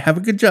educated and I have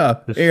a good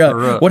job.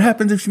 Yeah, what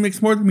happens if she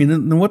makes more than me?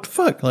 Then what the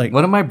fuck? Like,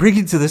 what am I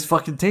bringing to this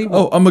fucking table?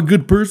 Oh, I'm a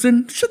good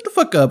person? Shut the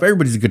fuck up.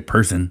 Everybody's a good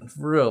person.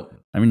 For real.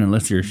 I mean,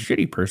 unless you're a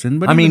shitty person.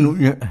 But I mean,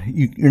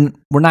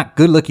 we're not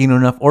good looking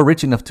enough or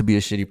rich enough to be a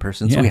shitty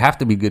person. So we have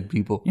to be good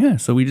people. Yeah.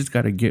 So we just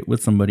got to get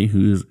with somebody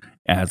who's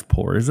as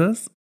poor as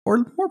us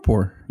or more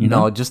poor. You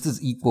know, just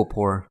as equal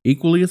poor.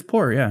 Equally as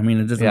poor. Yeah. I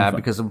mean, it doesn't. Yeah,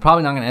 because I'm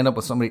probably not going to end up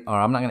with somebody, or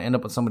I'm not going to end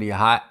up with somebody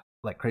hot,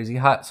 like crazy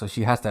hot. So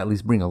she has to at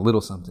least bring a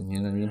little something. You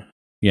know what I mean?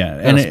 Yeah.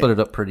 And split it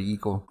up pretty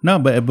equal. No,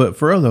 but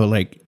for real though,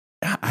 like,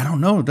 I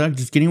don't know, Doug,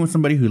 just getting with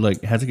somebody who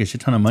like has like a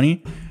shit ton of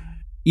money.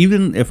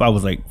 Even if I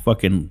was like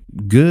fucking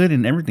good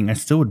and everything, I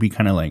still would be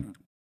kind of like,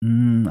 I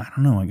don't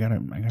know. I gotta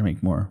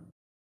make more.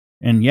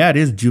 And yeah, it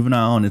is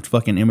juvenile and it's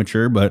fucking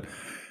immature, but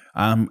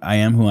I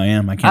am who I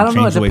am. I can't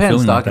change the way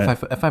feeling like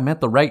that. If I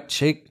met the right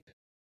chick,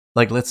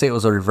 like let's say it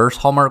was a reverse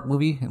Hallmark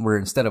movie where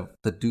instead of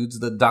the dude's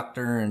the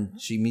doctor and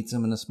she meets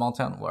him in a small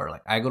town, or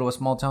like I go to a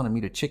small town and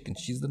meet a chick and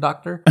she's the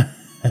doctor.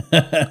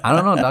 I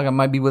don't know, dog. I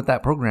might be with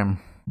that program.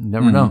 You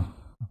never know.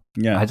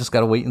 Yeah, I just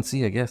gotta wait and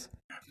see, I guess.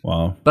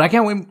 Wow. But I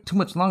can't wait too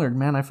much longer,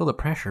 man. I feel the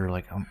pressure.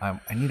 Like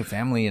I need a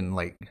family and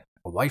like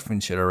a wife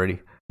and shit already.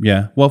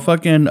 Yeah. Well,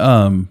 fucking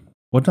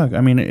well, Doug.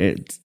 I mean,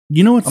 it's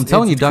I'm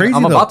telling you, Doug.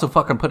 I'm though. about to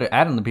fucking put an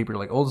ad in the paper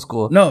like old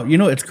school. No,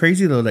 it's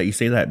crazy though that you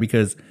say that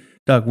because,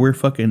 Doug, we're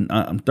fucking.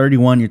 I'm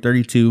 31. You're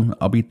 32.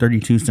 I'll be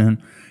 32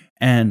 soon.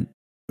 And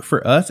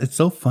for us, it's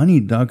so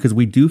funny, Doug, because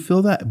we do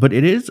feel that, but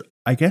it is.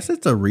 I guess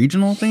it's a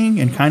regional thing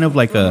and kind of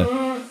like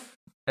a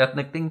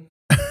ethnic thing.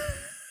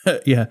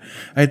 Yeah,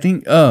 I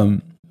think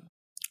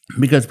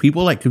because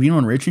people like Cavino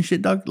and Rich and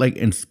shit, dog, like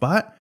in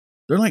Spot,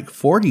 they're like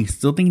 40,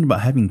 still thinking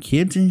about having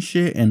kids and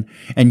shit, and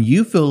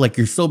you feel like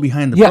you're so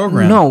behind the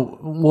program. No,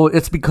 well,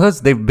 it's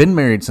because they've been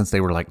married since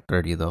they were like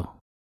 30, though,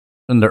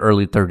 in their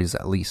early 30s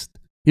at least.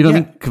 You know what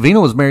I mean?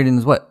 Cavino was married in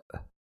his what?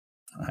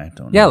 I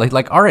don't know. Yeah,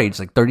 like our age,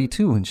 like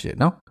 32 and shit.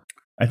 No,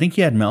 I think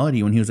he had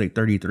Melody when he was like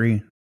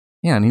 33.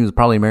 Yeah, and he was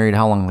probably married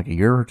how long? Like a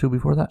year or two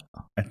before that?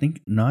 I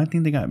think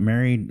they got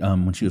married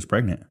when she was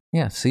pregnant.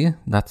 Yeah, see?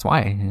 That's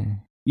why.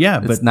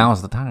 Yeah, but now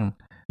is the time.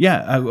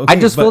 Yeah. Okay, I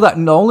just feel that.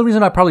 The only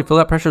reason I probably feel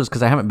that pressure is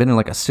because I haven't been in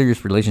like a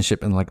serious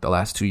relationship in like the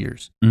last 2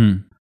 years.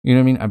 Mm-hmm. You know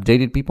what I mean? I've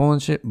dated people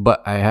and shit,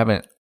 but I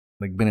haven't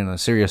like been in a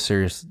serious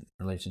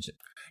relationship.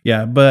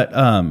 Yeah, but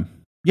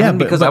yeah,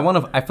 because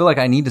I feel like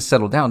I need to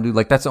settle down, dude.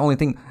 Like that's the only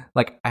thing.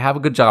 Like I have a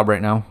good job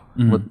right now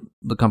with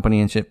the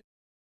company and shit,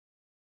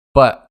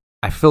 but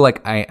I feel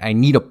like I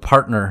need a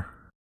partner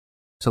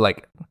to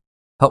like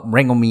help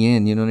wrangle me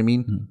in. You know what I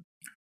mean? Mm-hmm.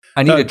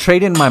 I need to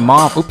trade in my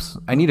mom.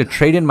 I need to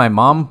trade in my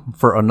mom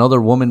for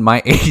another woman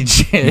my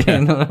age. You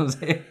know what I'm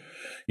saying?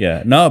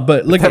 Yeah, no,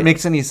 but look, if that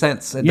makes any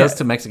sense. It does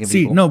to Mexican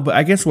people. No, but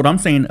I guess what I'm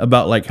saying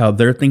about like how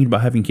they're thinking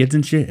about having kids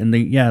and shit, and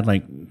they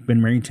like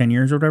been married 10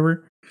 years or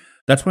whatever.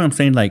 That's what I'm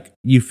saying. Like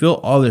you feel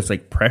all this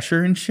like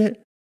pressure and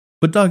shit.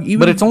 But dog,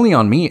 but it's only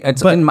on me.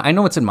 I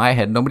know it's in my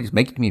head. Nobody's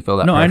making me feel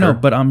that. No, pressure. I know,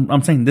 but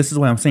I'm saying this is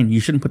why I'm saying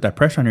you shouldn't put that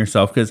pressure on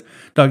yourself because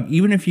dog,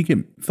 even if you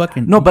can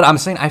fucking but I'm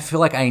saying I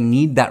feel like I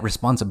need that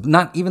responsibility.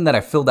 Not even that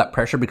I feel that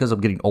pressure because I'm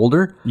getting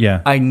older.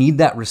 Yeah, I need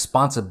that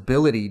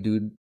responsibility,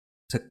 dude,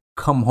 to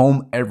come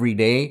home every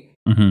day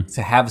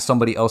to have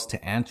somebody else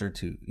to answer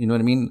to. You know what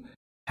I mean?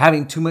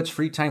 Having too much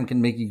free time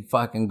can make you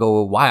fucking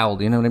go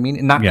wild. You know what I mean?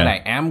 And not that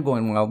I am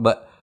going wild,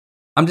 but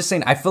I'm just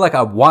saying I feel like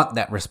I want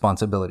that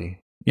responsibility.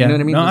 Yeah. You know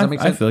what I mean? No, Does that make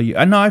sense? I feel you.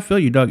 I feel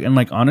you, Doug. And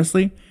like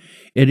honestly,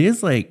 it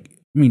is like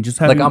just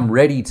having like I'm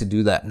ready to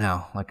do that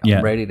now. Like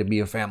I'm ready to be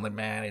a family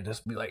man and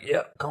just be like,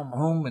 come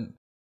home and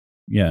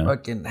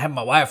fucking have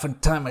my wife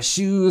untie my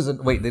shoes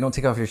and wait, they don't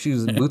take off your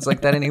shoes and boots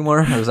like that anymore?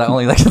 Or is that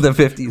only like the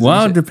 50s?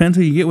 Well, it depends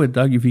who you get with,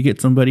 Doug. If you get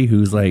somebody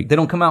who's like they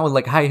don't come out with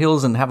like high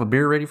heels and have a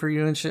beer ready for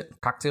you and shit,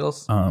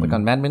 cocktails like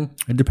on Mad Men.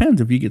 It depends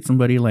if you get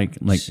somebody like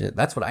shit.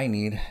 That's what I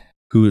need.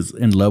 Who is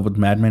in love with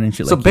Mad Men and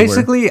shit. So like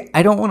basically,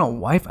 I don't want a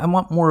wife. I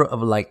want more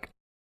of like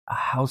a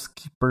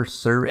housekeeper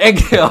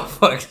servant. Oh,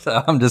 fuck.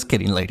 I'm just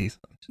kidding, ladies.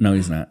 No,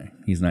 he's not.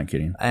 He's not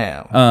kidding. I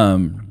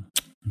am.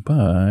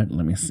 But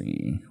let me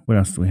see. What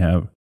else do we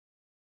have?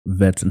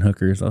 Vets and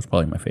hookers. That's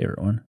probably my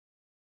favorite one.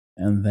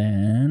 And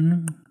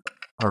then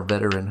our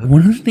veteran hookers.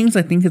 One of the things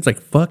I think is like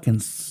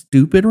fucking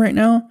stupid right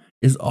now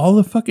is all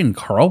the fucking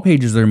Carl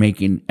pages they're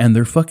making and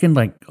they're fucking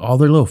like all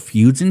their little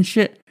feuds and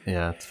shit.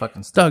 Yeah, it's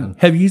fucking stupid. Doug,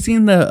 have you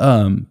seen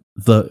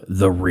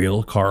the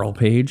real Carl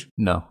page?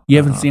 No. You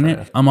haven't seen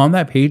it? I'm on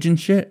that page and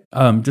shit.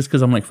 Just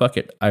because I'm like, fuck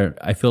it.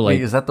 I feel like.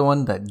 Wait, is that the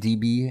one that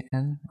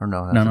DBN? Or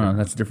no? No,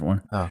 that's a different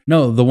one. Oh.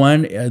 No, the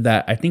one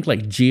that I think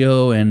like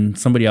Geo and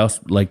somebody else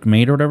like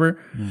made or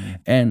whatever.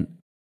 And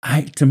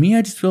to me,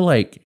 I just feel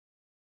like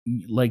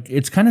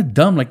it's kind of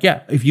dumb. Like,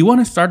 yeah, if you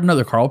want to start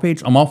another Carl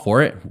page, I'm all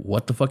for it.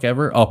 What the fuck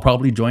ever. I'll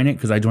probably join it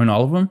because I join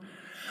all of them.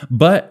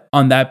 But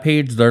on that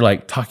page, they're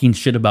like talking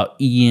shit about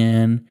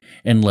Ian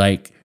and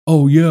like,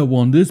 oh yeah,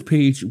 well on this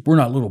page, we're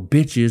not little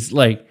bitches.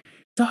 Like,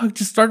 dog,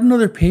 just start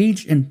another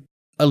page and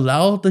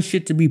allow the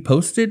shit to be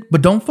posted.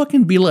 But don't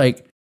fucking be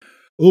like,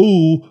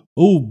 oh,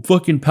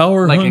 fucking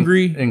power like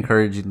hungry.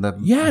 encouraging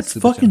them. Yeah, it's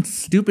fucking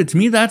stupid. To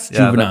me, that's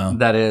juvenile.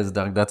 That is,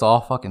 Doug. That's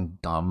all fucking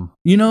dumb.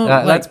 You know,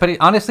 that's petty.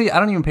 Honestly, I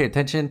don't even pay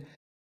attention,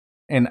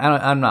 and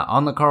I'm not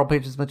on the Carl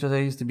page as much as I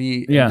used to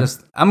be. Yeah.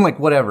 I'm like,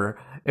 whatever.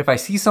 If I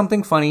see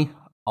something funny,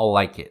 I'll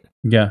like it.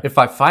 Yeah. If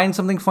I find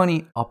something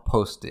funny, I'll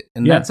post it.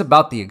 And that's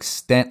about the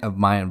extent of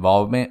my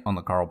involvement on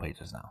the Carl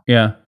pages now.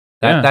 Yeah.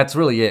 That's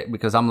really it,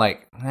 because I'm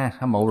like,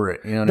 I'm over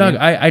it. You know what Doug,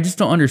 I mean? I just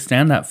don't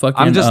understand that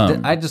fucking...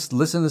 I just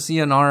listen to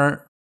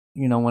CNR,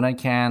 when I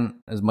can,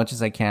 as much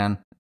as I can.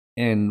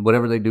 And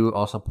whatever they do,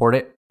 I'll support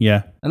it.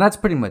 Yeah. And that's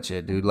pretty much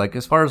it, dude. Like,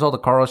 as far as all the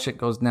Carl shit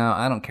goes now,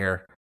 I don't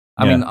care.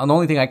 I mean, the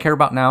only thing I care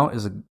about now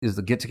is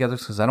the get-togethers,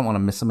 because I don't want to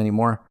miss them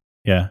anymore.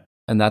 Yeah.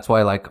 And that's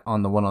why, like,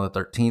 on the one on the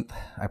 13th,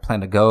 I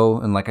plan to go.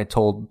 And like I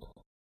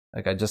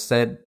just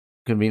said,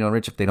 Convino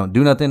Rich, if they don't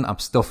do nothing, I'm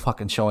still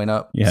fucking showing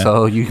up. Yeah.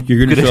 So you're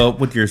going to show up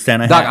with your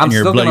Santa hat and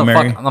your Bloody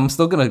Mary? I'm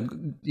still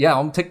going to,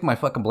 I'm taking my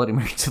fucking Bloody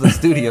Mary to the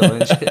studio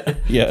and shit.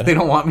 Yeah. If they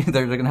don't want me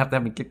there, they're going to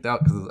have me kicked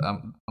out, because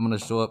I'm going to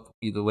show up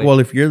either way. Well,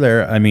 if you're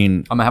there, I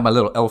mean... I'm going to have my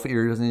little elf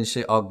ears and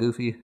shit all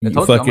goofy. I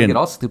told you I'm going to get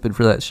all stupid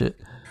for that shit.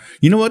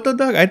 You know what, though,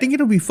 Doug? I think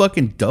it'll be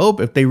fucking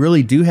dope if they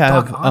really do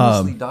have, Dog,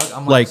 honestly, dog,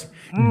 I'm like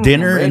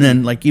dinner and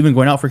then like even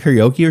going out for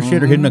karaoke or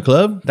shit or hitting a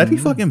club. That'd be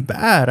Mm-hmm. fucking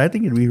bad. I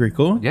think it'd be pretty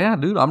cool. Yeah,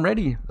 dude, I'm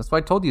ready. That's why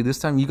I told you this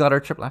time. You got our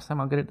trip last time.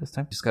 I'll get it this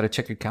time. Just got to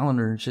check your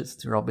calendar and shit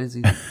since you're all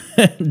busy.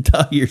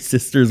 Dog, your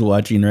sister's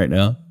watching right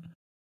now.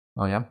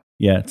 Oh, yeah?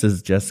 Yeah, it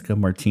says Jessica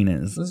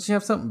Martinez. Doesn't she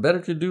have something better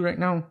to do right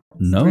now?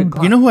 No.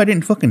 You know who I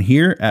didn't fucking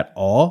hear at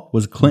all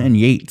was Clinton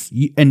Yates.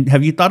 And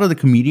have you thought of the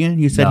comedian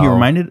you said he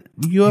reminded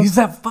you of? He's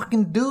that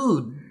fucking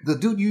dude. The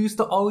dude you used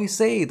to always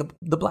say, the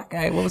black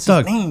guy. What was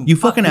Doug, his name? you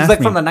fucking asked He's like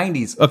me. from the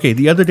 90s. Okay,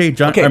 the other day,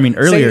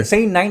 earlier.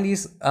 Say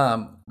 90s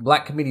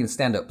black comedian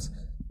stand-ups.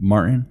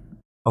 Martin.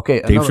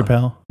 Okay. Dave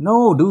Chappelle.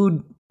 No,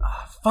 dude.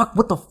 Fuck,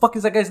 what the fuck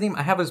is that guy's name?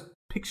 I have his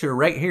picture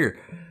right here.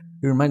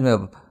 He reminds me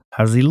of...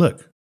 How does he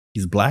look?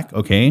 He's black,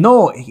 okay.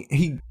 No,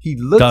 he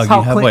looks Dog, how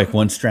you have Clinton, like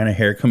one strand of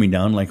hair coming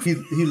down like... He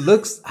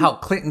looks how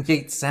Clinton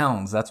Yates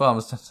sounds. That's what I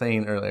was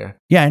saying earlier.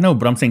 Yeah, I know,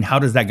 but I'm saying, how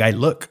does that guy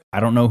look? I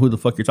don't know who the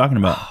fuck you're talking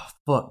about.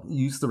 Fuck,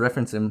 you used to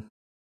reference him,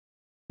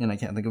 and I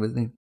can't think of his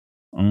name.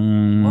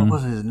 Mm, What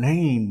was his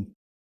name?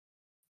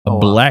 a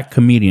black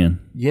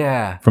comedian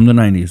Yeah. from the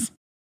 90s.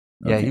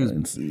 Yeah, Okay, he was...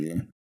 let's see.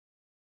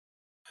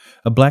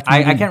 A black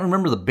comedian. I can't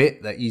remember the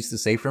bit that you used to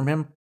say from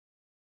him.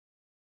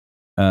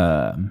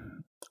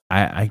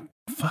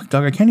 Fuck,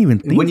 dog, I can't even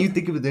think. When you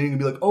think of it, then you can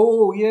be like,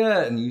 oh,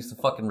 yeah. And you used to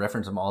fucking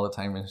reference him all the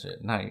time and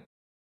shit. Now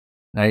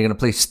you're going to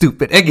play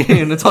stupid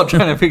again. It's all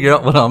trying to figure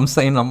out what I'm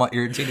saying. I'm not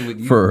irritated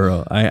with you. For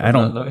real. I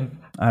don't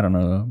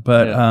know.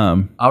 But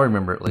I'll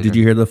remember it later. did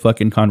you hear the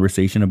fucking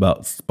conversation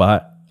about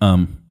Spot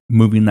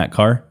moving that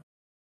car?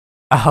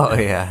 Oh,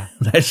 yeah.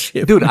 That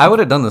shit. Dude, I would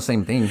have done the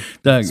same thing.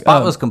 Doug,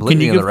 Spot was completely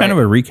Can you on give the kind of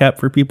a recap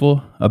for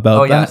people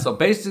about that? Oh, yeah. So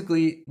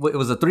basically, it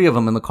was the three of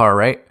them in the car,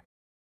 right?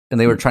 And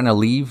they were trying to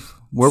leave.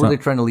 Where were they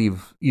trying to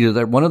leave?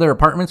 Either one of their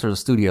apartments or the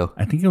studio.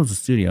 I think it was a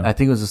studio. I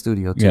think it was a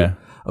studio, too. Yeah.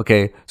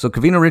 Okay, so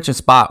Covino, Rich, and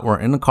Spot were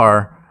in the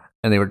car,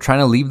 and they were trying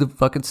to leave the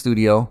fucking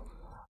studio.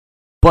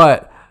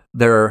 But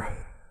they're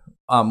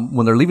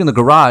when they're leaving the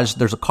garage,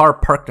 there's a car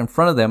parked in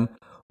front of them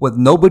with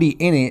nobody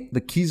in it. The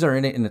keys are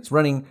in it, and it's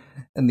running.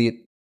 And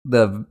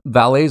the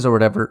valets or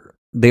whatever,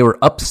 they were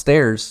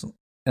upstairs,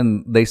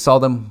 and they saw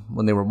them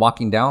when they were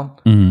walking down.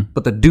 Mm-hmm.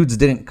 But the dudes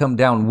didn't come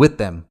down with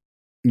them.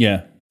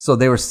 Yeah. So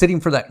they were sitting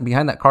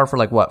behind that car for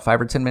like, what,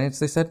 5 or 10 minutes,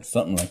 they said?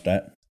 Something like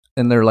that.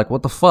 And they're like,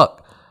 what the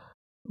fuck?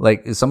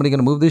 Like, is somebody going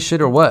to move this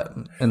shit or what?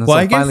 And then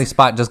Well, so finally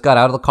Spot just got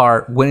out of the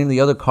car, went in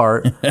the other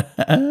car.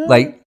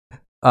 Like,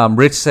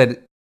 Rich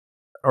said,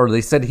 or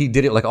they said he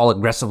did it like all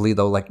aggressively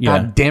though. Like, Yeah.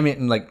 God damn it.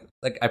 And like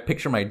I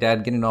picture my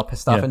dad getting all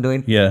pissed off and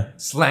doing,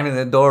 slamming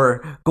the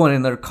door, going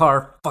in their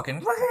car,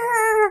 fucking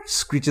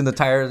screeching the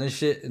tires and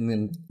shit, and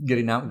then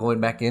getting out and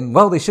going back in.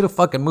 Well, they should have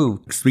fucking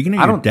moved. Speaking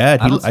of your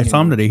dad, I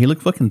saw him today. He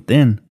looked fucking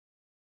thin.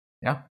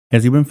 Yeah.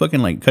 Has he been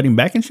fucking like cutting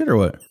back and shit or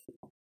what?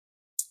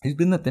 He's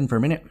been that thin for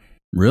a minute.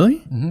 Really?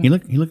 Mm-hmm.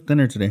 He looked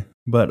thinner today,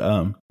 but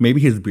maybe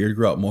his beard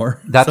grew out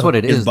more. That's what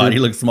it is. His body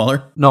dude. looks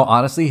smaller. No,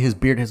 honestly, his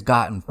beard has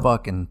gotten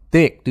fucking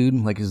thick, dude.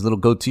 Like his little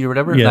goatee or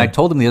whatever. Yeah. And I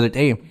told him the other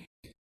day,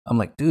 I'm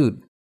like,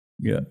 dude,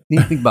 yeah, you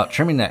need to think about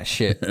trimming that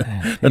shit.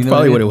 That's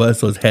probably what it was.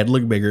 So his head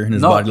looked bigger and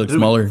his body looked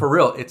smaller. For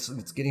real, it's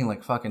getting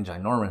like fucking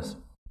ginormous.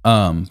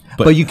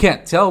 But you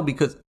can't tell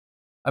because,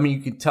 I mean,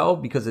 you can tell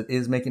because it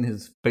is making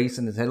his face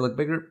and his head look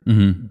bigger.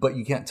 Mm-hmm. But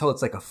you can't tell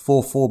it's like a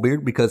full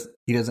beard because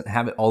he doesn't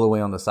have it all the way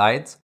on the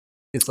sides.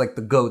 It's like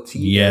the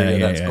goatee area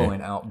that's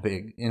going out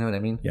big. You know what I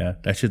mean? Yeah,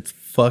 that shit's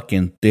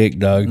fucking thick,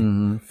 dog.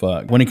 Mm-hmm.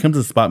 Fuck. When it comes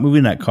to Spot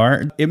moving that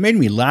car, it made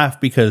me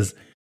laugh because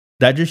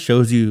that just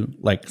shows you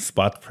like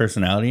Spot's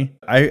personality.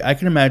 I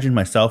can imagine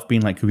myself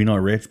being like Covino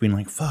or Rich, being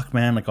like, fuck,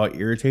 man, like all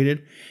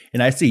irritated.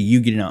 And I see you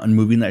getting out and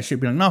moving that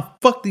shit, being like, no,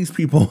 fuck these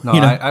people. No,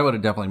 you know? I would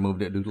have definitely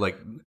moved it, dude. Like,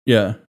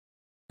 yeah.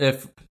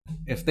 if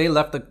they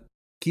left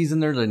keys in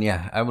there, then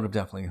yeah, I would have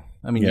definitely.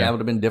 I mean, yeah, it would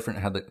have been different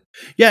had the.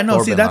 Yeah, no,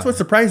 door see, been that's locked. what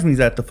surprised me is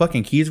that the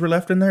fucking keys were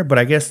left in there. But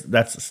I guess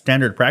that's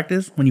standard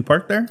practice when you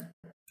park there.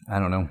 I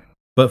don't know.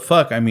 But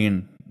fuck, I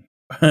mean,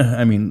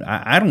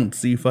 I don't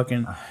see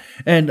fucking.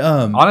 And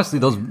honestly,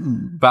 those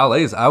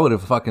valets, I would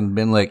have fucking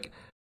been like,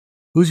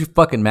 "Who's your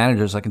fucking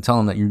manager?" So I can tell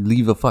them that you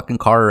leave a fucking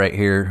car right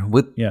here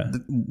with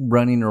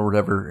running or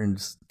whatever, and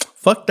just.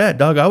 Fuck that,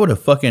 dog. I would have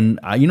fucking...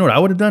 You know what I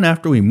would have done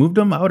after we moved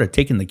them? I would have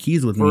taken the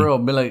keys with me. For real,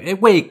 be like, hey,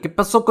 wait, ¿qué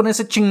pasó con ese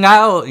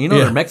chingado? You know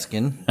they're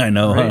Mexican. I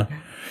know, right? huh?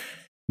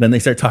 Then they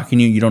start talking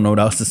to you. You don't know what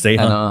else to say,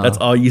 huh? That's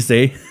all you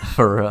say?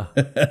 For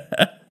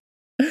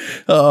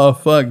oh,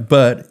 fuck.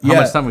 But, yeah.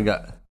 How much time we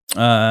got?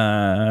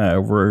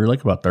 We're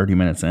like about 30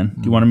 minutes in.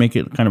 Do you want to make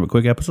it kind of a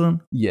quick episode?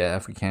 Yeah,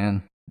 if we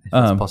can.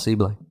 If it's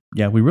possible.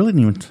 Yeah, we really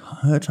didn't even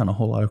touch on a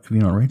whole lot of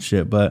Camino Rage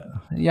shit, but...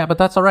 Yeah, but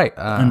that's all right.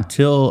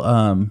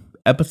 Until...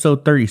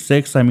 episode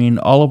 36. I mean,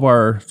 all of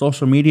our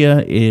social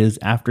media is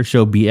After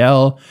Show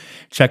BL.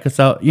 Check us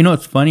out. You know,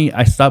 it's funny.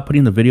 I stopped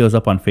putting the videos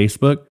up on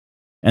Facebook,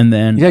 and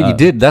then you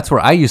did. That's where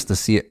I used to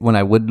see it when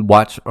I would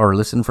watch or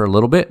listen for a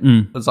little bit.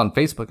 It was on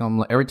Facebook. I'm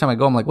like, every time I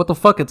go, I'm like, what the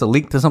fuck? It's a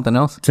link to something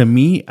else. To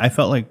me, I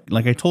felt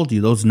like I told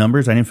you, those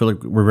numbers I didn't feel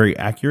like were very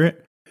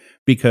accurate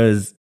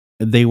because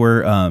they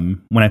were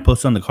when I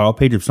posted on the call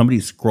page. If somebody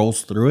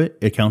scrolls through it,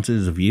 it counts it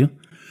as a view.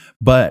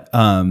 But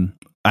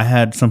I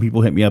had some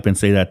people hit me up and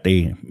say that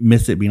they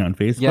missed it being on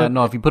Facebook. Yeah,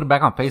 no, if you put it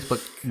back on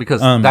Facebook,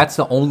 because that's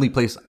the only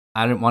place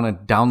I didn't want to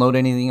download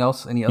anything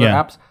else, any other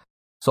apps.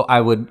 So I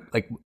would,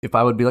 like, if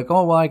I would be like,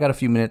 oh, well, I got a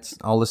few minutes,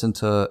 I'll listen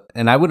to,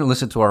 and I wouldn't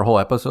listen to our whole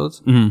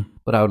episodes,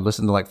 but I would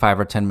listen to like 5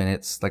 or 10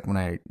 minutes, like when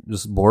I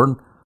was bored.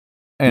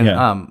 And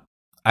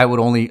I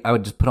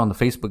would just put on the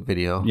Facebook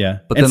video. Yeah.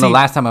 But then the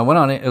last time I went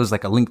on it, it was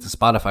like a link to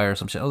Spotify or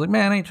some shit. I was like,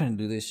 man, I ain't trying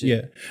to do this shit.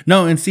 Yeah.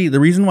 No, and see, the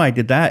reason why I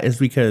did that is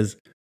because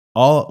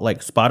all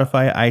like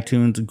Spotify,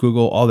 iTunes,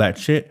 Google, all that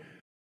shit,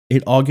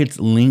 it all gets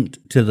linked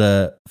to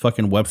the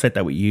fucking website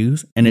that we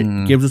use, and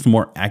it gives us a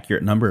more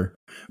accurate number.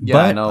 Yeah,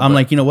 but I know, I'm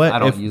like, you know what? I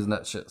don't use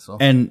that shit. So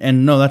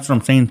and no, that's what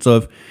I'm saying.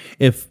 So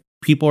if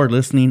people are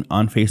listening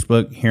on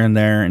Facebook here and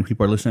there, and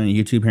people are listening on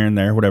YouTube here and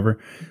there, whatever,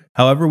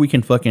 however we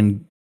can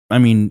fucking, I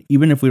mean,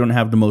 even if we don't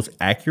have the most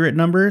accurate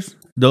numbers,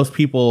 those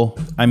people,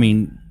 I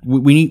mean,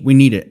 we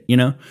need it, you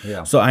know?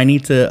 Yeah. So I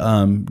need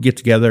to get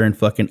together and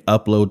fucking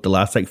upload the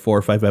last like 4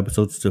 or 5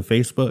 episodes to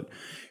Facebook,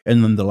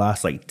 and then the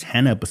last like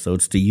 10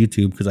 episodes to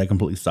YouTube, because I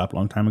completely stopped a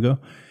long time ago.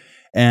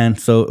 And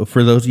so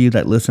for those of you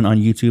that listen on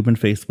YouTube and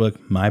Facebook,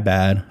 my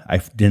bad. I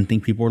didn't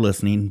think people were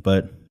listening,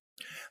 but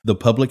the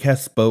public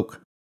has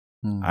spoke.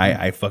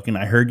 I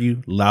heard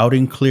you loud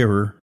and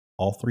clearer,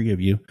 all 3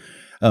 of you,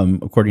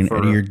 according to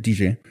Eddie, your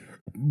DJ.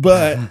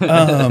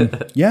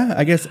 But yeah,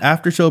 I guess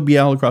After Show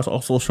BL across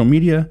all social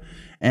media,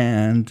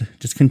 and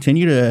just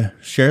continue to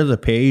share the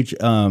page.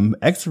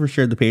 Extra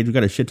shared the page. We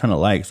got a shit ton of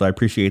likes, so I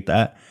appreciate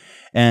that.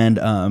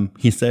 And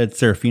he said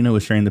Serafina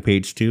was sharing the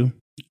page too.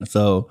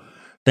 So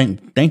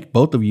thank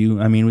both of you.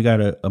 I mean, we got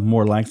a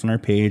more likes on our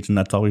page, and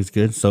that's always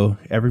good. So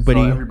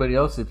everybody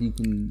else, if you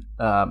can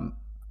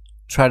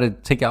try to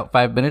take out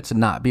 5 minutes and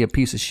not be a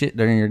piece of shit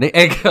during your day.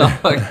 Oh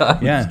my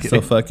God, yeah.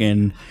 So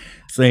fucking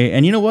say,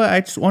 and you know what? I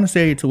just want to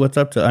say to what's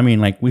up to, I mean,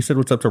 like we said,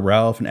 what's up to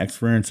Ralph and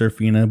Xfer and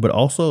Serafina, but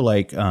also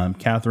like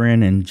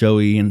Catherine and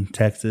Joey in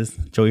Texas,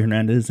 Joey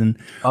Hernandez, and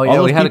oh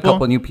yeah, we had a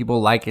couple new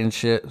people liking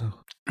shit.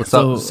 What's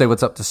up? Say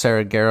what's up to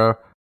Sarah Guerra.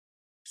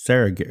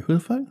 Sarah Guerra, who the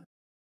fuck?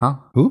 Huh?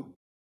 Who?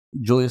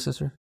 Julia's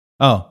sister.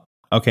 Oh,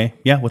 okay.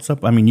 Yeah, what's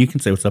up? I mean, you can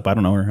say what's up. I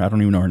don't know her. I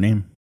don't even know her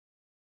name.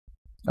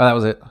 Oh, that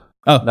was it.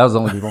 Oh, that was the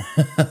only people.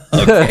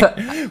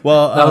 Okay.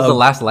 Well, that was the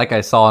last like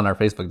I saw on our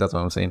Facebook. That's what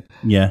I'm saying.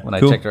 Yeah, when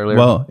I checked earlier.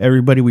 Well,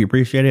 everybody, we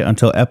appreciate it.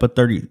 Until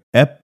episode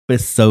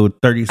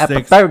 36.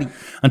 Episode 30.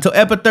 Until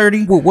episode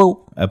 30. Whoa,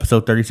 whoa.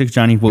 Episode 36,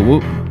 Johnny. Whoa,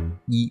 whoa.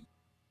 Yeet.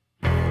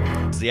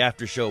 It's the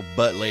after show,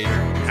 but later.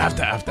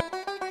 After.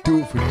 Do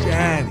it for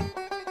Johnny.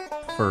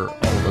 For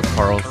all the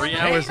Carls. 3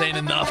 hours ain't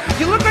enough.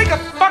 You look like a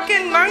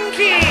fucking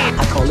monkey.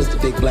 I call this the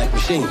big black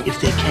machine.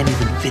 If they can't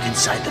even fit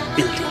inside the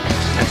building.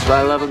 That's what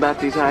I love about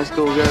these high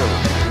school girls.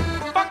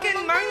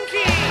 Fucking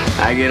monkey.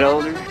 I get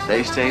older,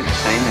 they stay the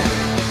same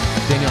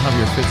age. Daniel, have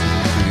your fits in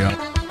the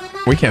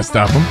studio. We can't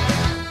stop them.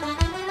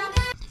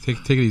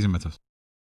 Take it easy, Matos.